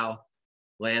south,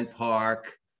 Land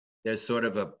Park. There's sort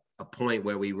of a point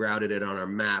where we routed it on our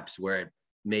maps where it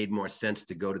made more sense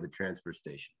to go to the transfer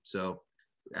station. So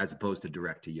as opposed to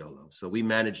direct to YOLO. So we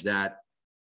manage that,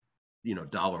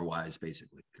 dollar wise,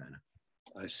 basically, kind of.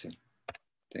 I see.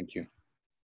 Thank you.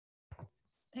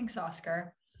 Thanks,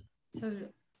 Oscar. So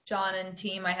John and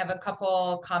team, I have a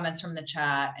couple comments from the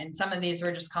chat, and some of these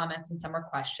were just comments and some are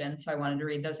questions. So I wanted to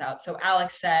read those out. So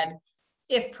Alex said,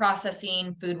 if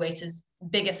processing food waste is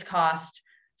biggest cost,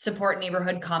 support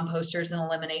neighborhood composters and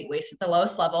eliminate waste at the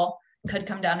lowest level. Could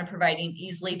come down to providing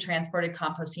easily transported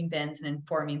composting bins and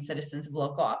informing citizens of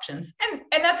local options.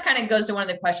 And that's kind of goes to one of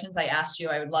the questions I asked you.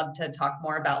 I would love to talk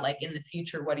more about, like, in the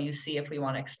future, what do you see if we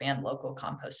want to expand local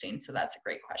composting? So that's a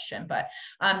great question. But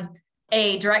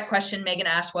a direct question Megan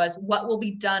asked was, what will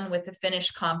be done with the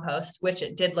finished compost, which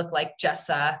it did look like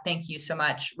Jessa, thank you so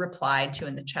much, replied to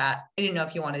in the chat. I didn't know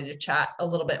if you wanted to chat a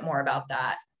little bit more about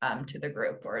that to the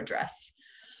group or address.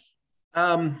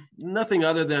 Nothing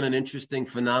other than an interesting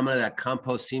phenomena that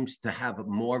compost seems to have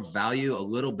more value a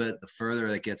little bit the further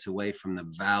it gets away from the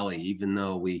valley, even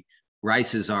though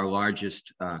rice is our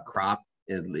largest crop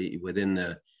within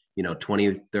the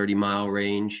 20, 30 mile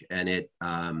range, and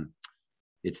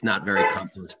it's not very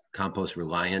compost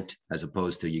reliant, as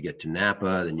opposed to you get to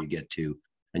Napa, then you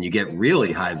get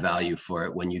really high value for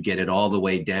it when you get it all the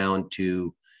way down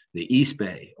to the East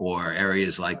Bay or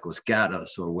areas like Los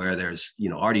Gatos, or where there's,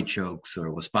 artichokes or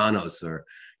Waspanos or,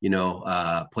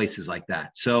 places like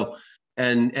that. So,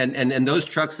 and those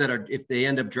trucks that are, if they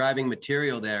end up driving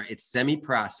material there, it's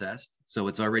semi-processed. So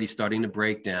it's already starting to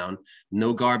break down.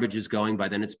 No garbage is going, by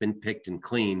then it's been picked and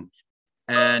cleaned.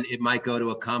 And it might go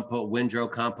to a windrow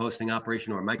composting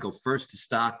operation, or it might go first to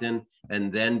Stockton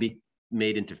and then be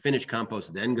made into finished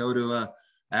compost, then go to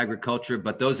agriculture.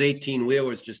 But those 18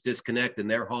 wheelers just disconnect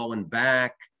and they're hauling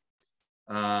back.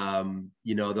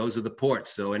 Those are the ports.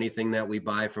 So anything that we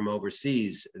buy from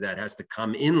overseas that has to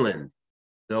come inland,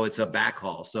 so it's a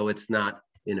backhaul, so it's not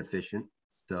inefficient.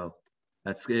 So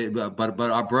that's it. But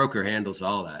our broker handles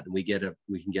all that, and we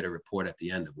can get a report at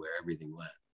the end of where everything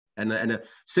went, and a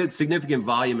significant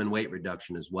volume and weight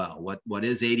reduction as well. What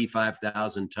is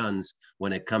 85,000 tons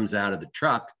when it comes out of the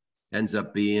truck ends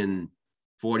up being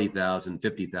 40,000,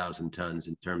 50,000 tons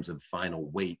in terms of final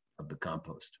weight of the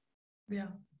compost. Yeah,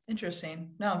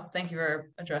 interesting. No, thank you for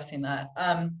addressing that.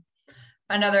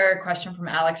 Another question from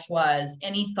Alex was,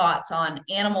 any thoughts on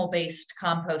animal-based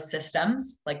compost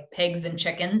systems like pigs and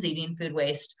chickens eating food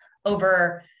waste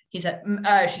over, she said,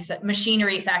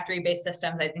 machinery, factory-based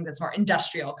systems? I think that's more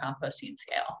industrial composting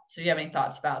scale. So do you have any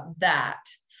thoughts about that?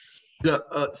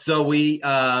 So we,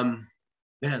 man,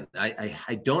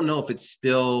 I don't know if it's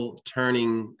still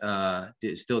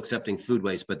still accepting food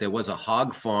waste, but there was a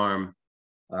hog farm,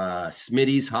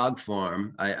 Smitty's Hog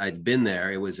Farm. I'd been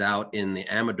there. It was out in the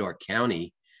Amador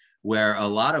County, where a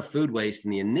lot of food waste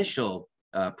in the initial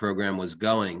program was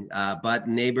going, but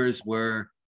neighbors were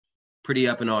pretty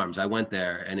up in arms. I went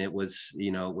there, and there was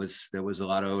a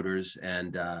lot of odors,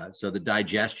 and so the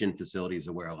digestion facilities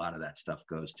are where a lot of that stuff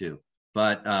goes to.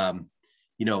 But a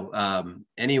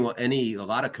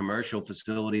lot of commercial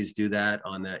facilities do that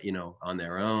on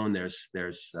their own.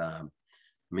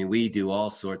 We do all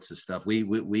sorts of stuff.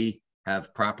 We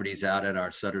have properties out at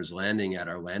our Sutter's Landing at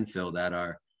our landfill that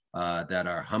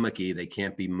are hummocky. They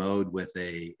can't be mowed with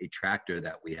a tractor.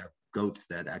 That we have goats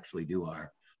that actually do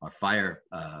our fire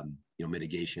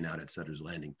mitigation out at Sutter's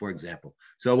Landing, for example.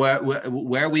 So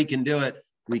where we can do it,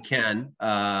 we can.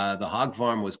 The hog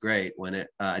farm was great when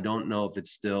I don't know if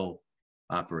it's still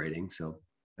operating. So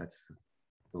that's a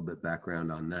little bit background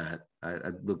on that.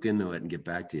 I'd look into it and get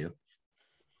back to you.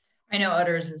 I know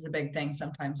odors is a big thing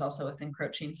sometimes, also with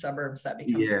encroaching suburbs. That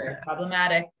becomes very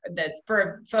problematic. That's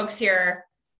for folks here.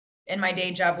 In my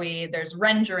day job, there's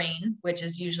rendering, which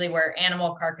is usually where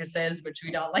animal carcasses, which we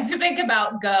don't like to think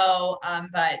about, go,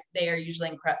 but they are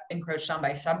usually encroached on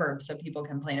by suburbs. So people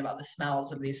complain about the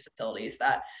smells of these facilities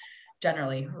that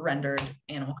generally rendered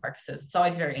animal carcasses. It's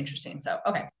always very interesting. So,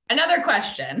 okay. Another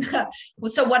question.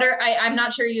 So I'm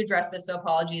not sure you addressed this, so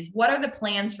apologies. What are the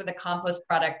plans for the compost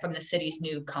product from the city's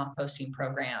new composting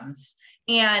programs?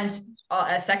 And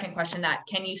a second question,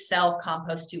 can you sell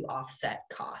compost to offset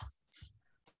costs?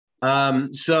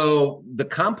 So the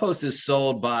compost is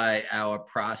sold by our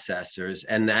processors,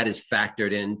 and that is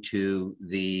factored into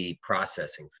the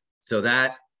processing. So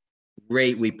that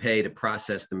rate we pay to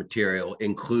process the material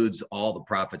includes all the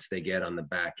profits they get on the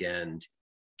back end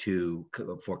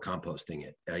for composting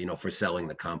it, for selling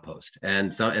the compost.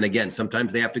 And again,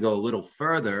 sometimes they have to go a little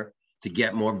further to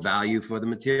get more value for the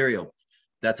material.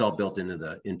 That's all built into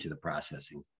the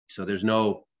processing. So there's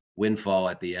no windfall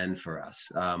at the end for us.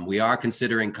 We are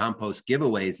considering compost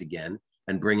giveaways again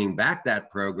and bringing back that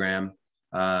program.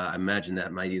 I imagine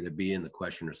that might either be in the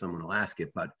question or someone will ask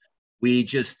it, but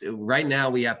right now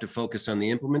we have to focus on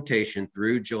the implementation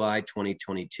through July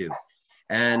 2022.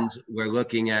 And we're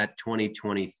looking at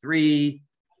 2023,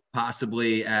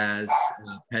 possibly as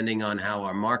depending on how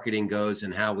our marketing goes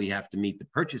and how we have to meet the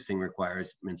purchasing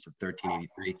requirements of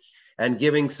 1383, and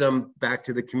giving some back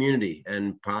to the community,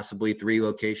 and possibly 3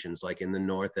 locations, like in the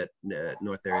north at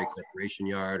North Area Corporation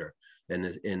Yard, or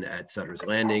at Sutter's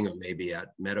Landing, or maybe at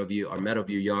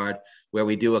Meadowview Yard, where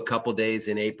we do a couple days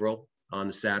in April on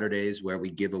the Saturdays where we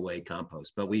give away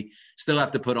compost. But we still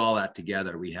have to put all that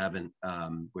together. We haven't,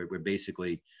 we're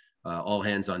basically all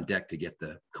hands on deck to get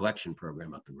the collection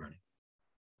program up and running.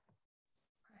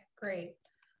 Great.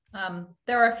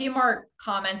 There are a few more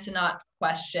comments and not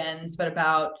questions, but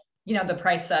about, the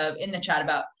price in the chat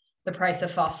about the price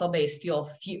of fossil-based fuel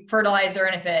fertilizer,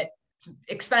 and if it's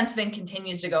expensive and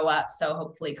continues to go up. So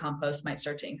hopefully compost might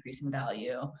start to increase in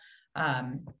value.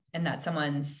 And that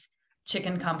someone's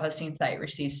chicken composting site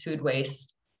receives food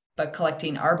waste, but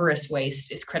collecting arborist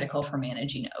waste is critical for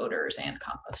managing odors and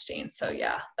composting. So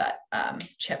yeah, that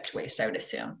chipped waste, I would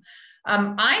assume.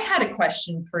 I had a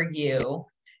question for you.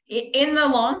 In the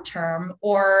long term,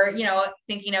 or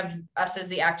thinking of us as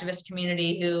the activist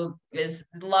community who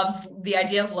loves the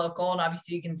idea of local, and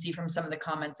obviously you can see from some of the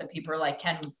comments that people are like,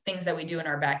 things that we do in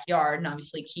our backyard, and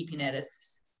obviously keeping it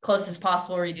as close as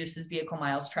possible reduces vehicle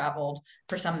miles traveled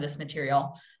for some of this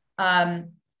material.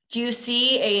 Do you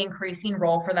see a increasing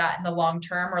role for that in the long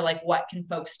term, or like what can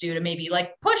folks do to maybe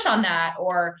like push on that?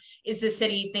 Or is the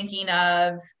city thinking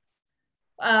of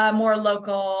more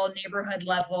local, neighborhood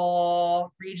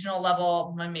level, regional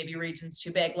level, maybe region's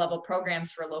too big, level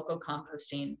programs for local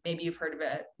composting? Maybe you've heard of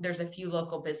it. There's a few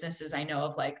local businesses I know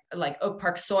of, like Oak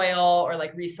Park Soil or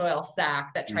like Resoil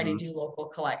Sac, that try to do local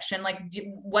collection. Like,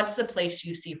 what's the place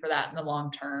you see for that in the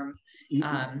long term,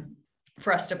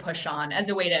 for us to push on as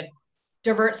a way to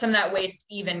divert some of that waste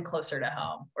even closer to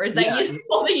home? Or is that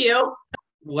useful to you?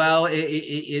 Well,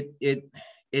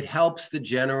 it helps the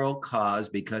general cause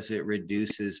because it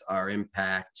reduces our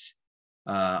impact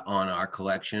on our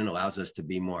collection, allows us to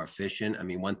be more efficient. I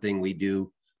mean, one thing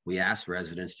we ask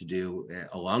residents to do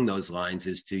along those lines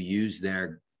is to use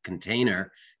their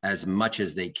container as much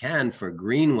as they can for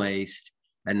green waste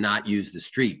and not use the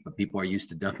street. But people are used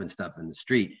to dumping stuff in the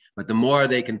street. But the more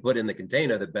they can put in the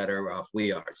container, the better off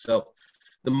we are. So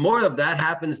the more of that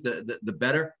happens, the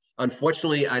better.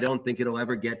 Unfortunately, I don't think it'll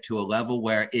ever get to a level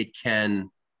where it can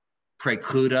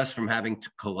preclude us from having to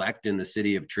collect in the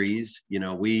city of trees.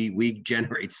 We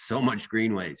generate so much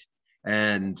green waste,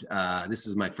 and this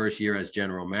is my first year as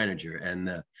general manager, and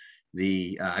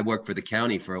I worked for the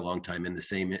county for a long time in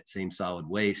the same solid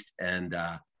waste, and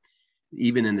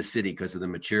even in the city, because of the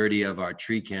maturity of our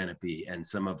tree canopy and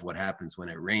some of what happens when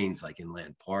it rains, like in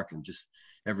Land Park, and just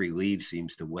every leaf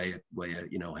seems to weigh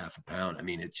half a pound. I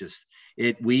mean,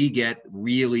 we get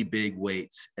really big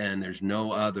weights, and there's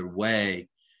no other way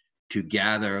to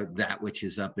gather that which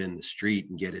is up in the street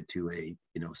and get it to a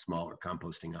smaller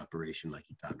composting operation like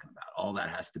you're talking about. All that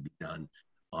has to be done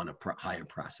on a higher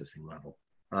processing level.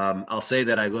 I'll say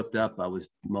that I was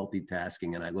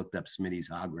multitasking, and I looked up Smitty's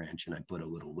Hog Ranch, and I put a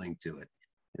little link to it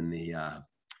in the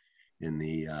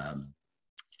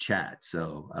chat.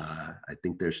 So I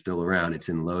think they're still around. It's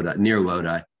in Lodi, near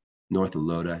Lodi, north of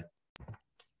Lodi.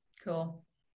 Cool.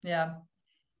 Yeah.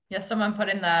 Yeah, someone put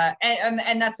in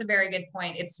and that's a very good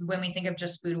point. It's when we think of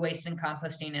just food waste and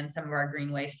composting and some of our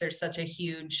green waste, there's such a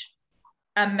huge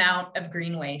amount of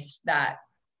green waste that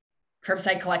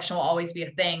curbside collection will always be a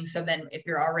thing. So then if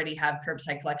you already have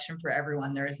curbside collection for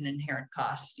everyone, there is an inherent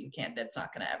cost. That's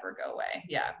not going to ever go away.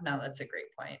 Yeah, no, that's a great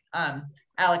point.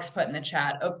 Alex put in the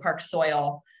chat, Oak Park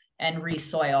Soil and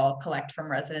Resoil collect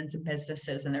from residents and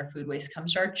businesses, and their food waste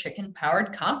comes to our chicken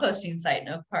powered composting site in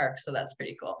Oak Park. So that's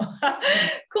pretty cool.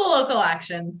 Cool local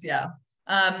actions. Yeah.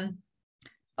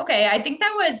 Okay, I think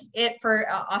that was it for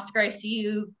Oscar. I see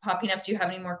you popping up. Do you have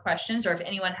any more questions? Or if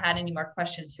anyone had any more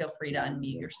questions, feel free to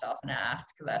unmute yourself and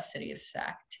ask the City of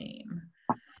Sac team.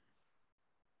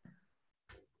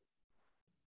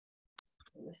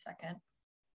 Wait a second.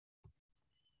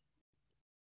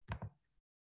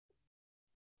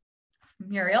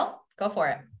 Muriel, go for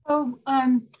it. So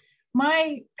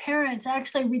my parents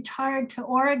actually retired to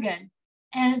Oregon,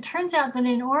 and it turns out that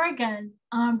in Oregon,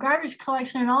 garbage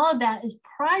collection and all of that is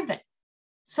private.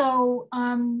 So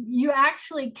you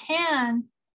actually can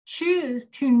choose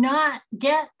to not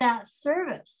get that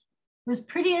service. It was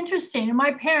pretty interesting. And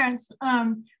my parents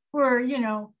were, you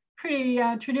know, pretty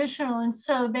traditional. And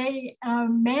so they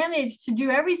managed to do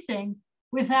everything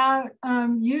without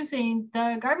using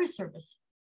the garbage service.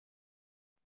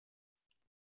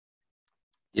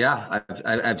 Yeah,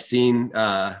 I've seen.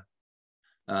 So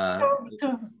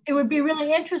it would be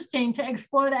really interesting to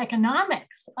explore the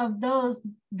economics of those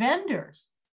vendors.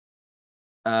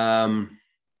 Yeah,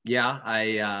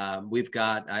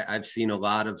 I've seen a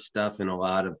lot of stuff in a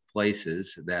lot of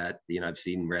places that, you know, I've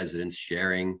seen residents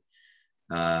sharing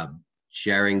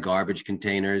garbage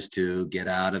containers to get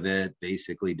out of it,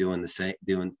 basically doing the same,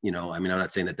 you know, I mean, I'm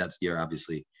not saying that that's, you're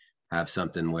obviously have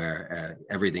something where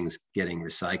everything's getting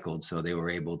recycled. So they were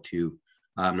able to,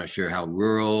 I'm not sure how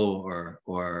rural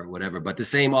or whatever, but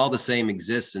all the same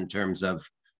exists in terms of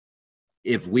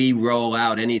if we roll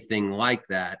out anything like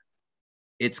that,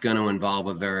 it's going to involve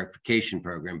a verification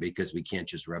program because we can't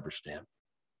just rubber stamp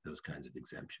those kinds of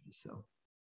exemptions. So.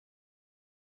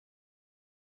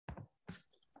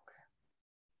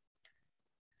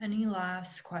 Any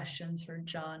last questions for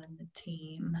John and the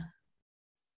team?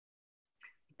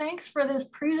 Thanks for this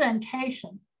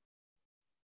presentation.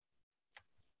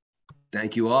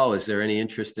 Thank you all. Is there any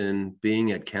interest in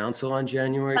being at council on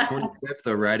January 25th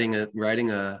or writing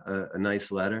a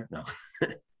nice letter? No.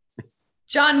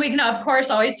 John, we can of course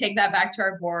always take that back to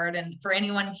our board, and for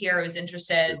anyone here who's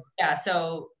interested, yeah,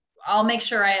 so I'll make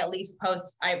sure I at least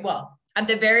post, well, at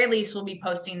the very least, we'll be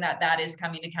posting that is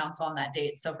coming to council on that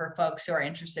date. So for folks who are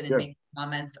interested in making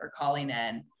comments or calling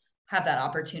in, have that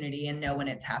opportunity and know when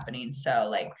it's happening. So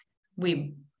like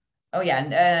oh yeah,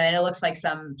 and it looks like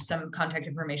some contact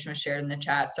information was shared in the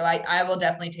chat. So I will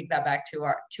definitely take that back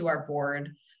to our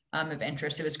board of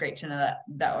interest. It was great to know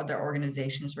that other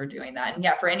organizations were doing that. And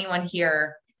yeah, for anyone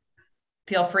here,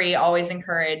 feel free, always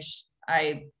encourage.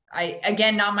 I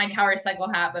again, not my cow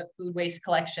recycle hat, but food waste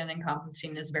collection and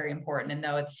composting is very important. And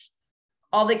though it's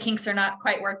all the kinks are not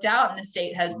quite worked out, and the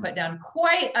state has put down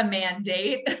quite a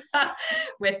mandate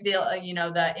with the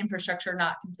the infrastructure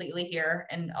not completely here,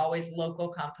 and always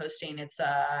local composting. It's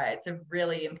a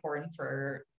really important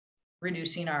for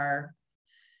reducing our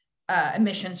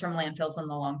emissions from landfills in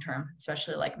the long term,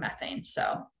 especially like methane.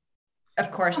 So of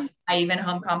course, I even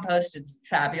home compost. It's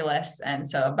fabulous. And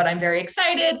so, but I'm very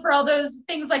excited for all those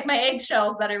things like my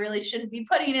eggshells that I really shouldn't be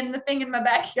putting in the thing in my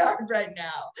backyard right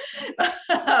now.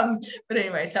 But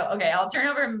anyway, so, okay, I'll turn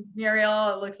over to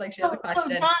Muriel. It looks like she has a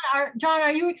question. So John,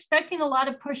 are you expecting a lot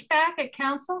of pushback at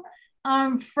council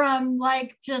from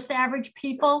like just average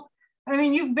people? I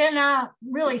mean, you've been out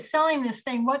really selling this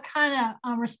thing. What kind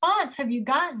of response have you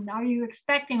gotten? Are you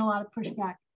expecting a lot of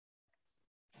pushback?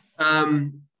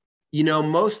 You know,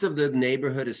 most of the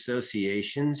neighborhood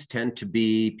associations tend to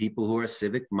be people who are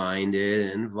civic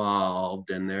minded, involved,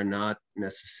 and they're not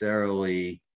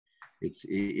necessarily,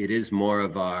 it is more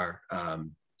of our,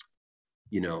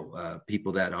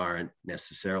 people that aren't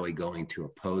necessarily going to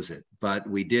oppose it. But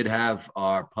we did have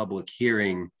our public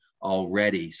hearing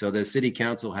already. So the city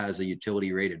council has a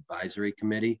utility rate advisory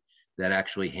committee that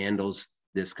actually handles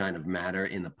this kind of matter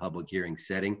in the public hearing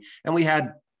setting. And we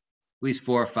had at least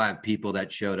 4 or 5 people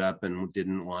that showed up and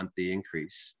didn't want the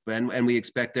increase. And we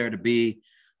expect there to be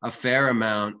a fair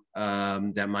amount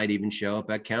that might even show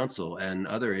up at council and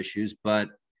other issues. But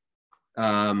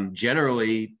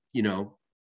generally, you know,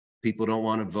 people don't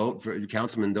want to vote for,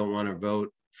 councilmen don't want to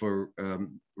vote for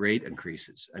rate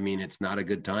increases. I mean, it's not a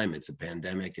good time. It's a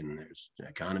pandemic and there's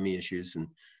economy issues. And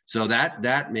so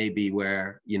that may be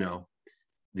where, you know,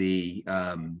 the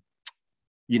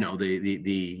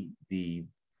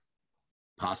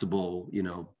possible, you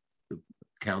know,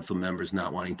 council members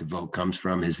not wanting to vote comes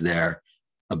from is their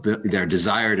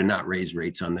desire to not raise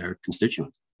rates on their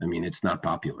constituents. I mean, it's not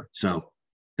popular. So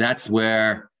that's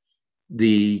where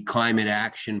the climate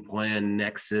action plan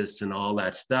nexus and all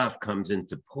that stuff comes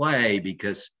into play,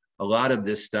 because a lot of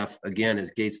this stuff, again, as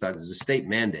Gates thought, is a state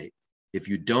mandate. If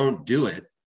you don't do it,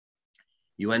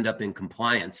 you end up in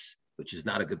compliance, which is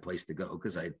not a good place to go,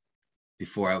 because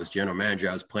before I was general manager,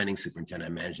 I was planning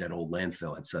superintendent. I managed that old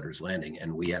landfill at Sutter's Landing,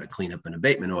 and we had a cleanup and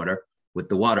abatement order with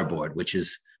the water board, which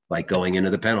is like going into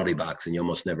the penalty box and you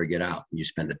almost never get out. You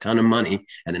spend a ton of money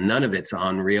and then none of it's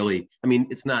on really, I mean,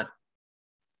 it's not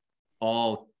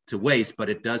all to waste, but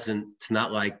it's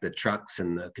not like the trucks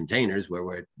and the containers where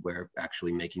we're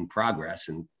actually making progress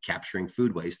and capturing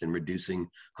food waste and reducing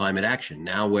climate action.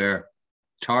 Now we're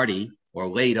tardy or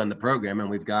late on the program, and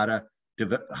we've got to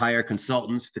hire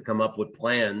consultants to come up with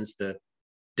plans to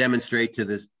demonstrate to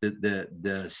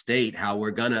the state how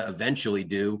we're gonna eventually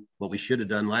do what we should have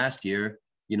done last year,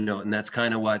 you know, and that's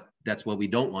kind of that's what we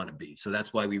don't want to be. So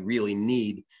that's why we really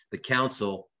need the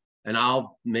council. And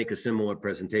I'll make a similar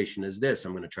presentation as this.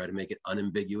 I'm going to try to make it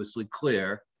unambiguously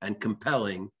clear and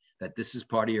compelling that this is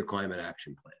part of your climate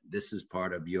action plan. This is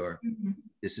part of your,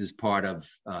 this is part of,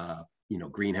 you know,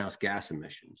 greenhouse gas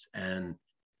emissions. And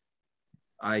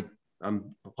I'm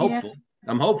hopeful. Yeah.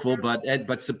 I'm hopeful,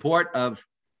 but support of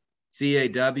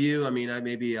CAW. I mean, I'll,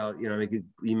 you know, I could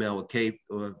email with Kate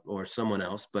or someone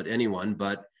else, but anyone,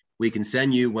 but we can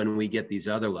send you when we get these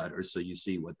other letters so you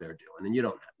see what they're doing. And you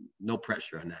don't have no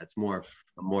pressure on that. It's more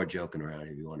joking around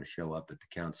if you want to show up at the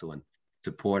council and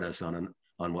support us on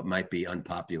what might be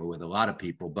unpopular with a lot of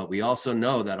people. But we also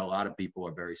know that a lot of people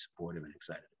are very supportive and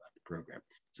excited about the program.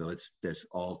 So there's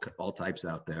all types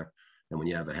out there. And when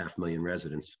you have 500,000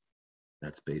 residents,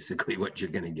 that's basically what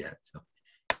you're going to get. So.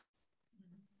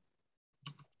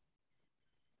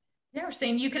 Yeah, we're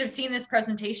saying you could have seen this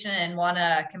presentation and want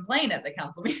to complain at the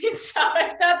council meeting. So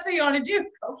if that's what you want to do,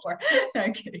 go for it. No,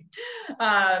 I'm kidding.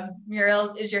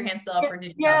 Muriel, is your hand still up, or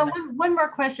did you? Yeah, one more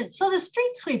question. So the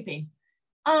street sweeping,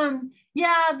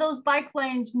 yeah, those bike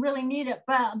lanes really need it,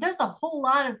 but there's a whole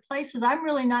lot of places I'm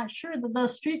really not sure that the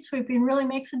street sweeping really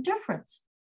makes a difference.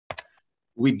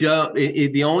 We don't.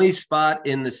 The only spot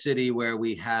in the city where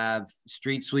we have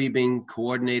street sweeping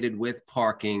coordinated with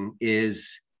parking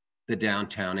is the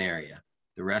downtown area.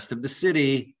 The rest of the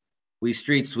city, we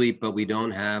street sweep, but we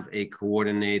don't have a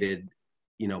coordinated,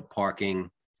 you know, parking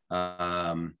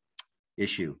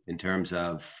issue in terms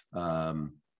of,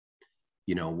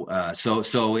 you know,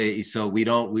 so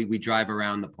we drive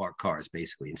around the parked cars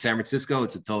basically. In San Francisco,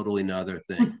 it's a totally another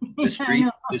thing.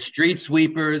 The street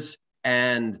sweepers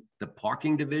and the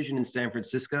parking division in San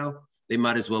Francisco, they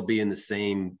might as well be in the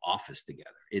same office together.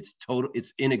 It's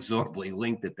inexorably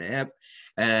linked at the hip,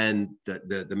 and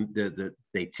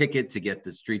they ticket to get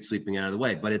the street sweeping out of the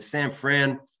way. But at San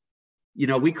Fran, you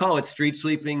know, we call it street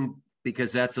sweeping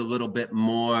because that's a little bit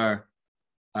more,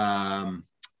 you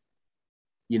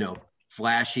know,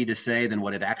 flashy to say than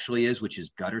what it actually is, which is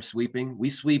gutter sweeping. We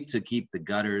sweep to keep the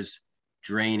gutters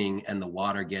draining and the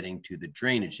water getting to the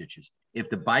drainage ditches. If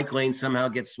the bike lane somehow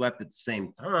gets swept at the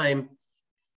same time,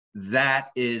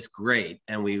 that is great,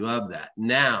 and we love that.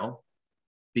 Now,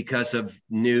 because of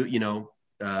new, you know,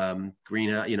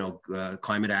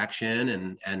 climate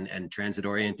action and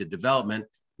transit-oriented development,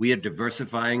 we are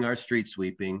diversifying our street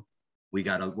sweeping.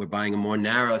 We're buying a more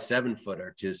narrow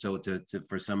 7-footer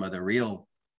for some of the real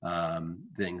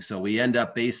things. So we end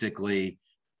up basically,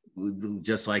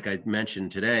 just like I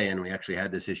mentioned today, and we actually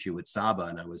had this issue with Saba,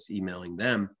 and I was emailing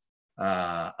them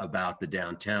about the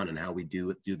downtown and how we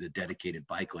do the dedicated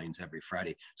bike lanes every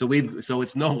Friday. So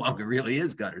it's no longer really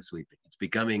is gutter sweeping. It's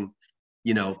becoming,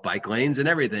 you know, bike lanes and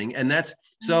everything. And that's,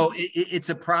 so it's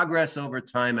a progress over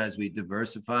time as we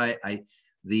diversify.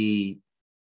 The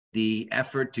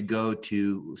effort to go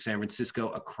to San Francisco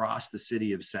across the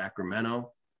city of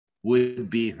Sacramento would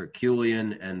be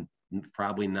Herculean and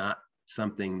probably not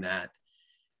something that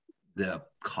the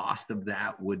cost of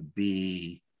that would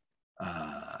be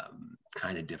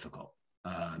kind of difficult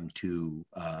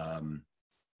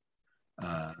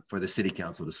for the city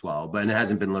council to swallow, but it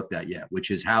hasn't been looked at yet,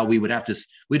 which is how we'd have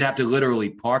to literally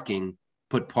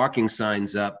put parking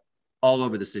signs up all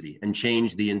over the city and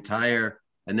change the entire,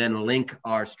 and then link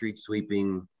our street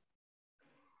sweeping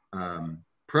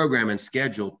program and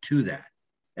schedule to that.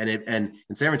 And in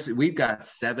San Francisco, we've got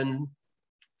 7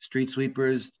 street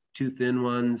sweepers, 2 thin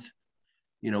ones,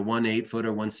 you know, 1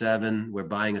 8-footer, 1 7. We're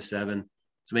buying a 7.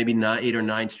 So maybe 8 or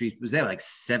 9 street. Was there like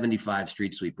 75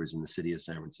 street sweepers in the city of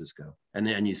San Francisco? And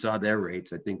then you saw their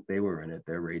rates. I think they were in it.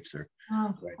 Their rates are.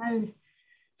 Oh, right.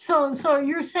 So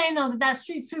you're saying though that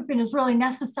street sweeping is really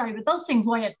necessary, but those things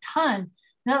weigh a ton.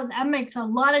 That makes a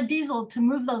lot of diesel to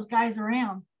move those guys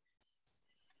around.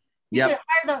 Yeah.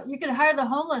 You could hire the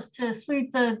homeless to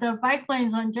sweep the bike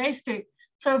lanes on J Street.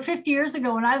 So 50 years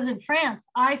ago, when I was in France,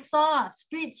 I saw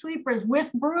street sweepers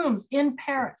with brooms in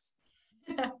Paris.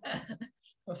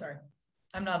 Oh, sorry.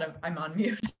 I'm on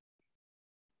mute.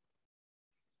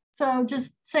 So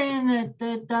just saying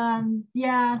that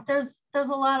yeah, there's a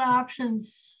lot of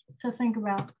options to think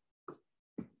about.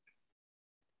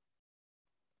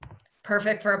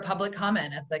 perfect for a public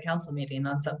comment at the council meeting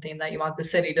on something that you want the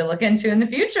city to look into in the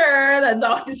future. That's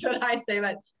always what I say,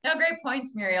 but no, great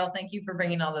points, Muriel. Thank you for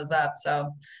bringing all those up. So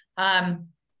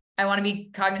I want to be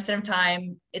cognizant of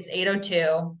time. It's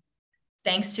 8:02.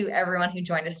 Thanks to everyone who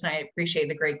joined us tonight. I appreciate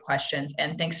the great questions.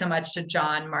 And thanks so much to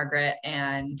John, Margaret,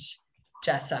 and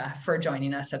Jessa for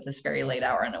joining us at this very late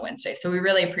hour on a Wednesday. So we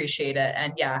really appreciate it.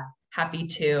 And yeah, happy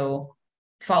to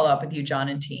follow up with you, John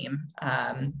and team.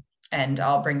 And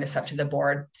I'll bring this up to the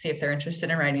board, see if they're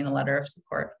interested in writing a letter of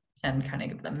support and kind of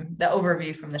give them the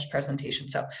overview from this presentation.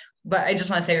 So, but I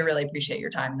just want to say we really appreciate your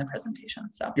time in the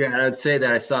presentation. So yeah, and I'd say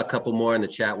that I saw a couple more in the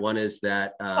chat. One is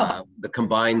that the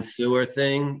combined sewer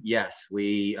thing. Yes,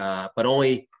 we, but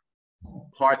only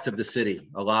parts of the city.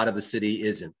 A lot of the city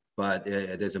isn't, but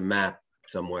there's a map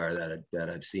somewhere that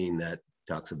I've seen that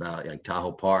talks about, like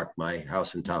Tahoe Park. My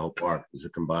house in Tahoe Park is a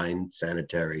combined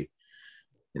sanitary.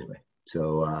 Anyway,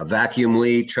 so vacuum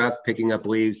lead truck picking up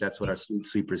leaves. That's what our street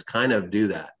sweepers kind of do.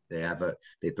 That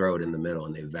they throw it in the middle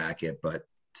and they vac it, but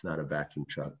it's not a vacuum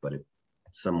truck, but it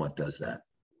somewhat does that.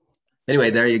 Anyway,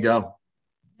 there you go.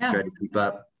 Yeah. Try to keep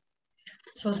up.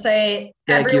 So say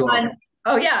Thank everyone. You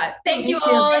all. Oh yeah, thank you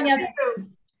all. And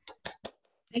thank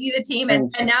you the team.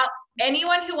 And now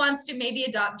anyone who wants to maybe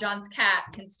adopt John's cat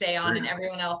can stay on and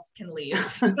everyone else can leave.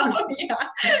 So, yeah.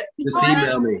 Just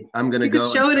email me. I'm going to go. You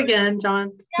could show it again,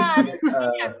 John.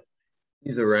 Yeah.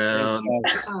 He's around.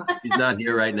 He's not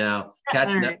here right now.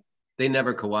 Cats, they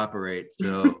never cooperate.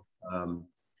 So even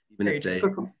if they,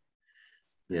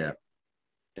 yeah.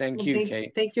 Thank you,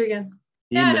 Kate. Thank you again.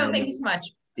 Yeah, no, thank you so much.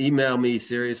 Email me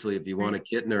seriously if you want a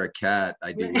kitten or a cat.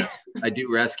 I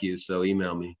do rescue, so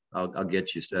email me. I'll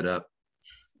get you set up.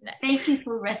 Thank you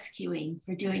for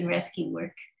doing rescue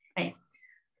work. I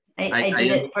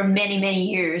did it for many,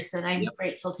 many years, and I'm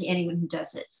grateful to anyone who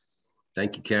does it.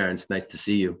 Thank you, Karen. It's nice to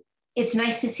see you. It's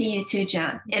nice to see you too,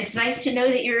 John. It's nice to know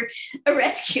that you're a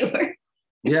rescuer.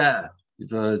 Yeah,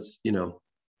 you know,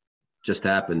 just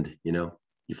happened, you know.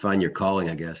 You find your calling,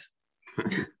 I guess.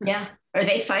 Yeah, or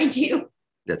they find you.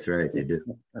 That's right, they do.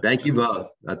 Thank you both.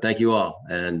 Thank you all.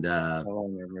 And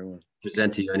Hello, everyone.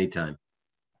 Present to you anytime.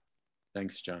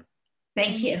 Thanks, John.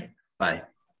 Thank you. Bye.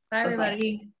 Bye,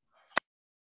 everybody.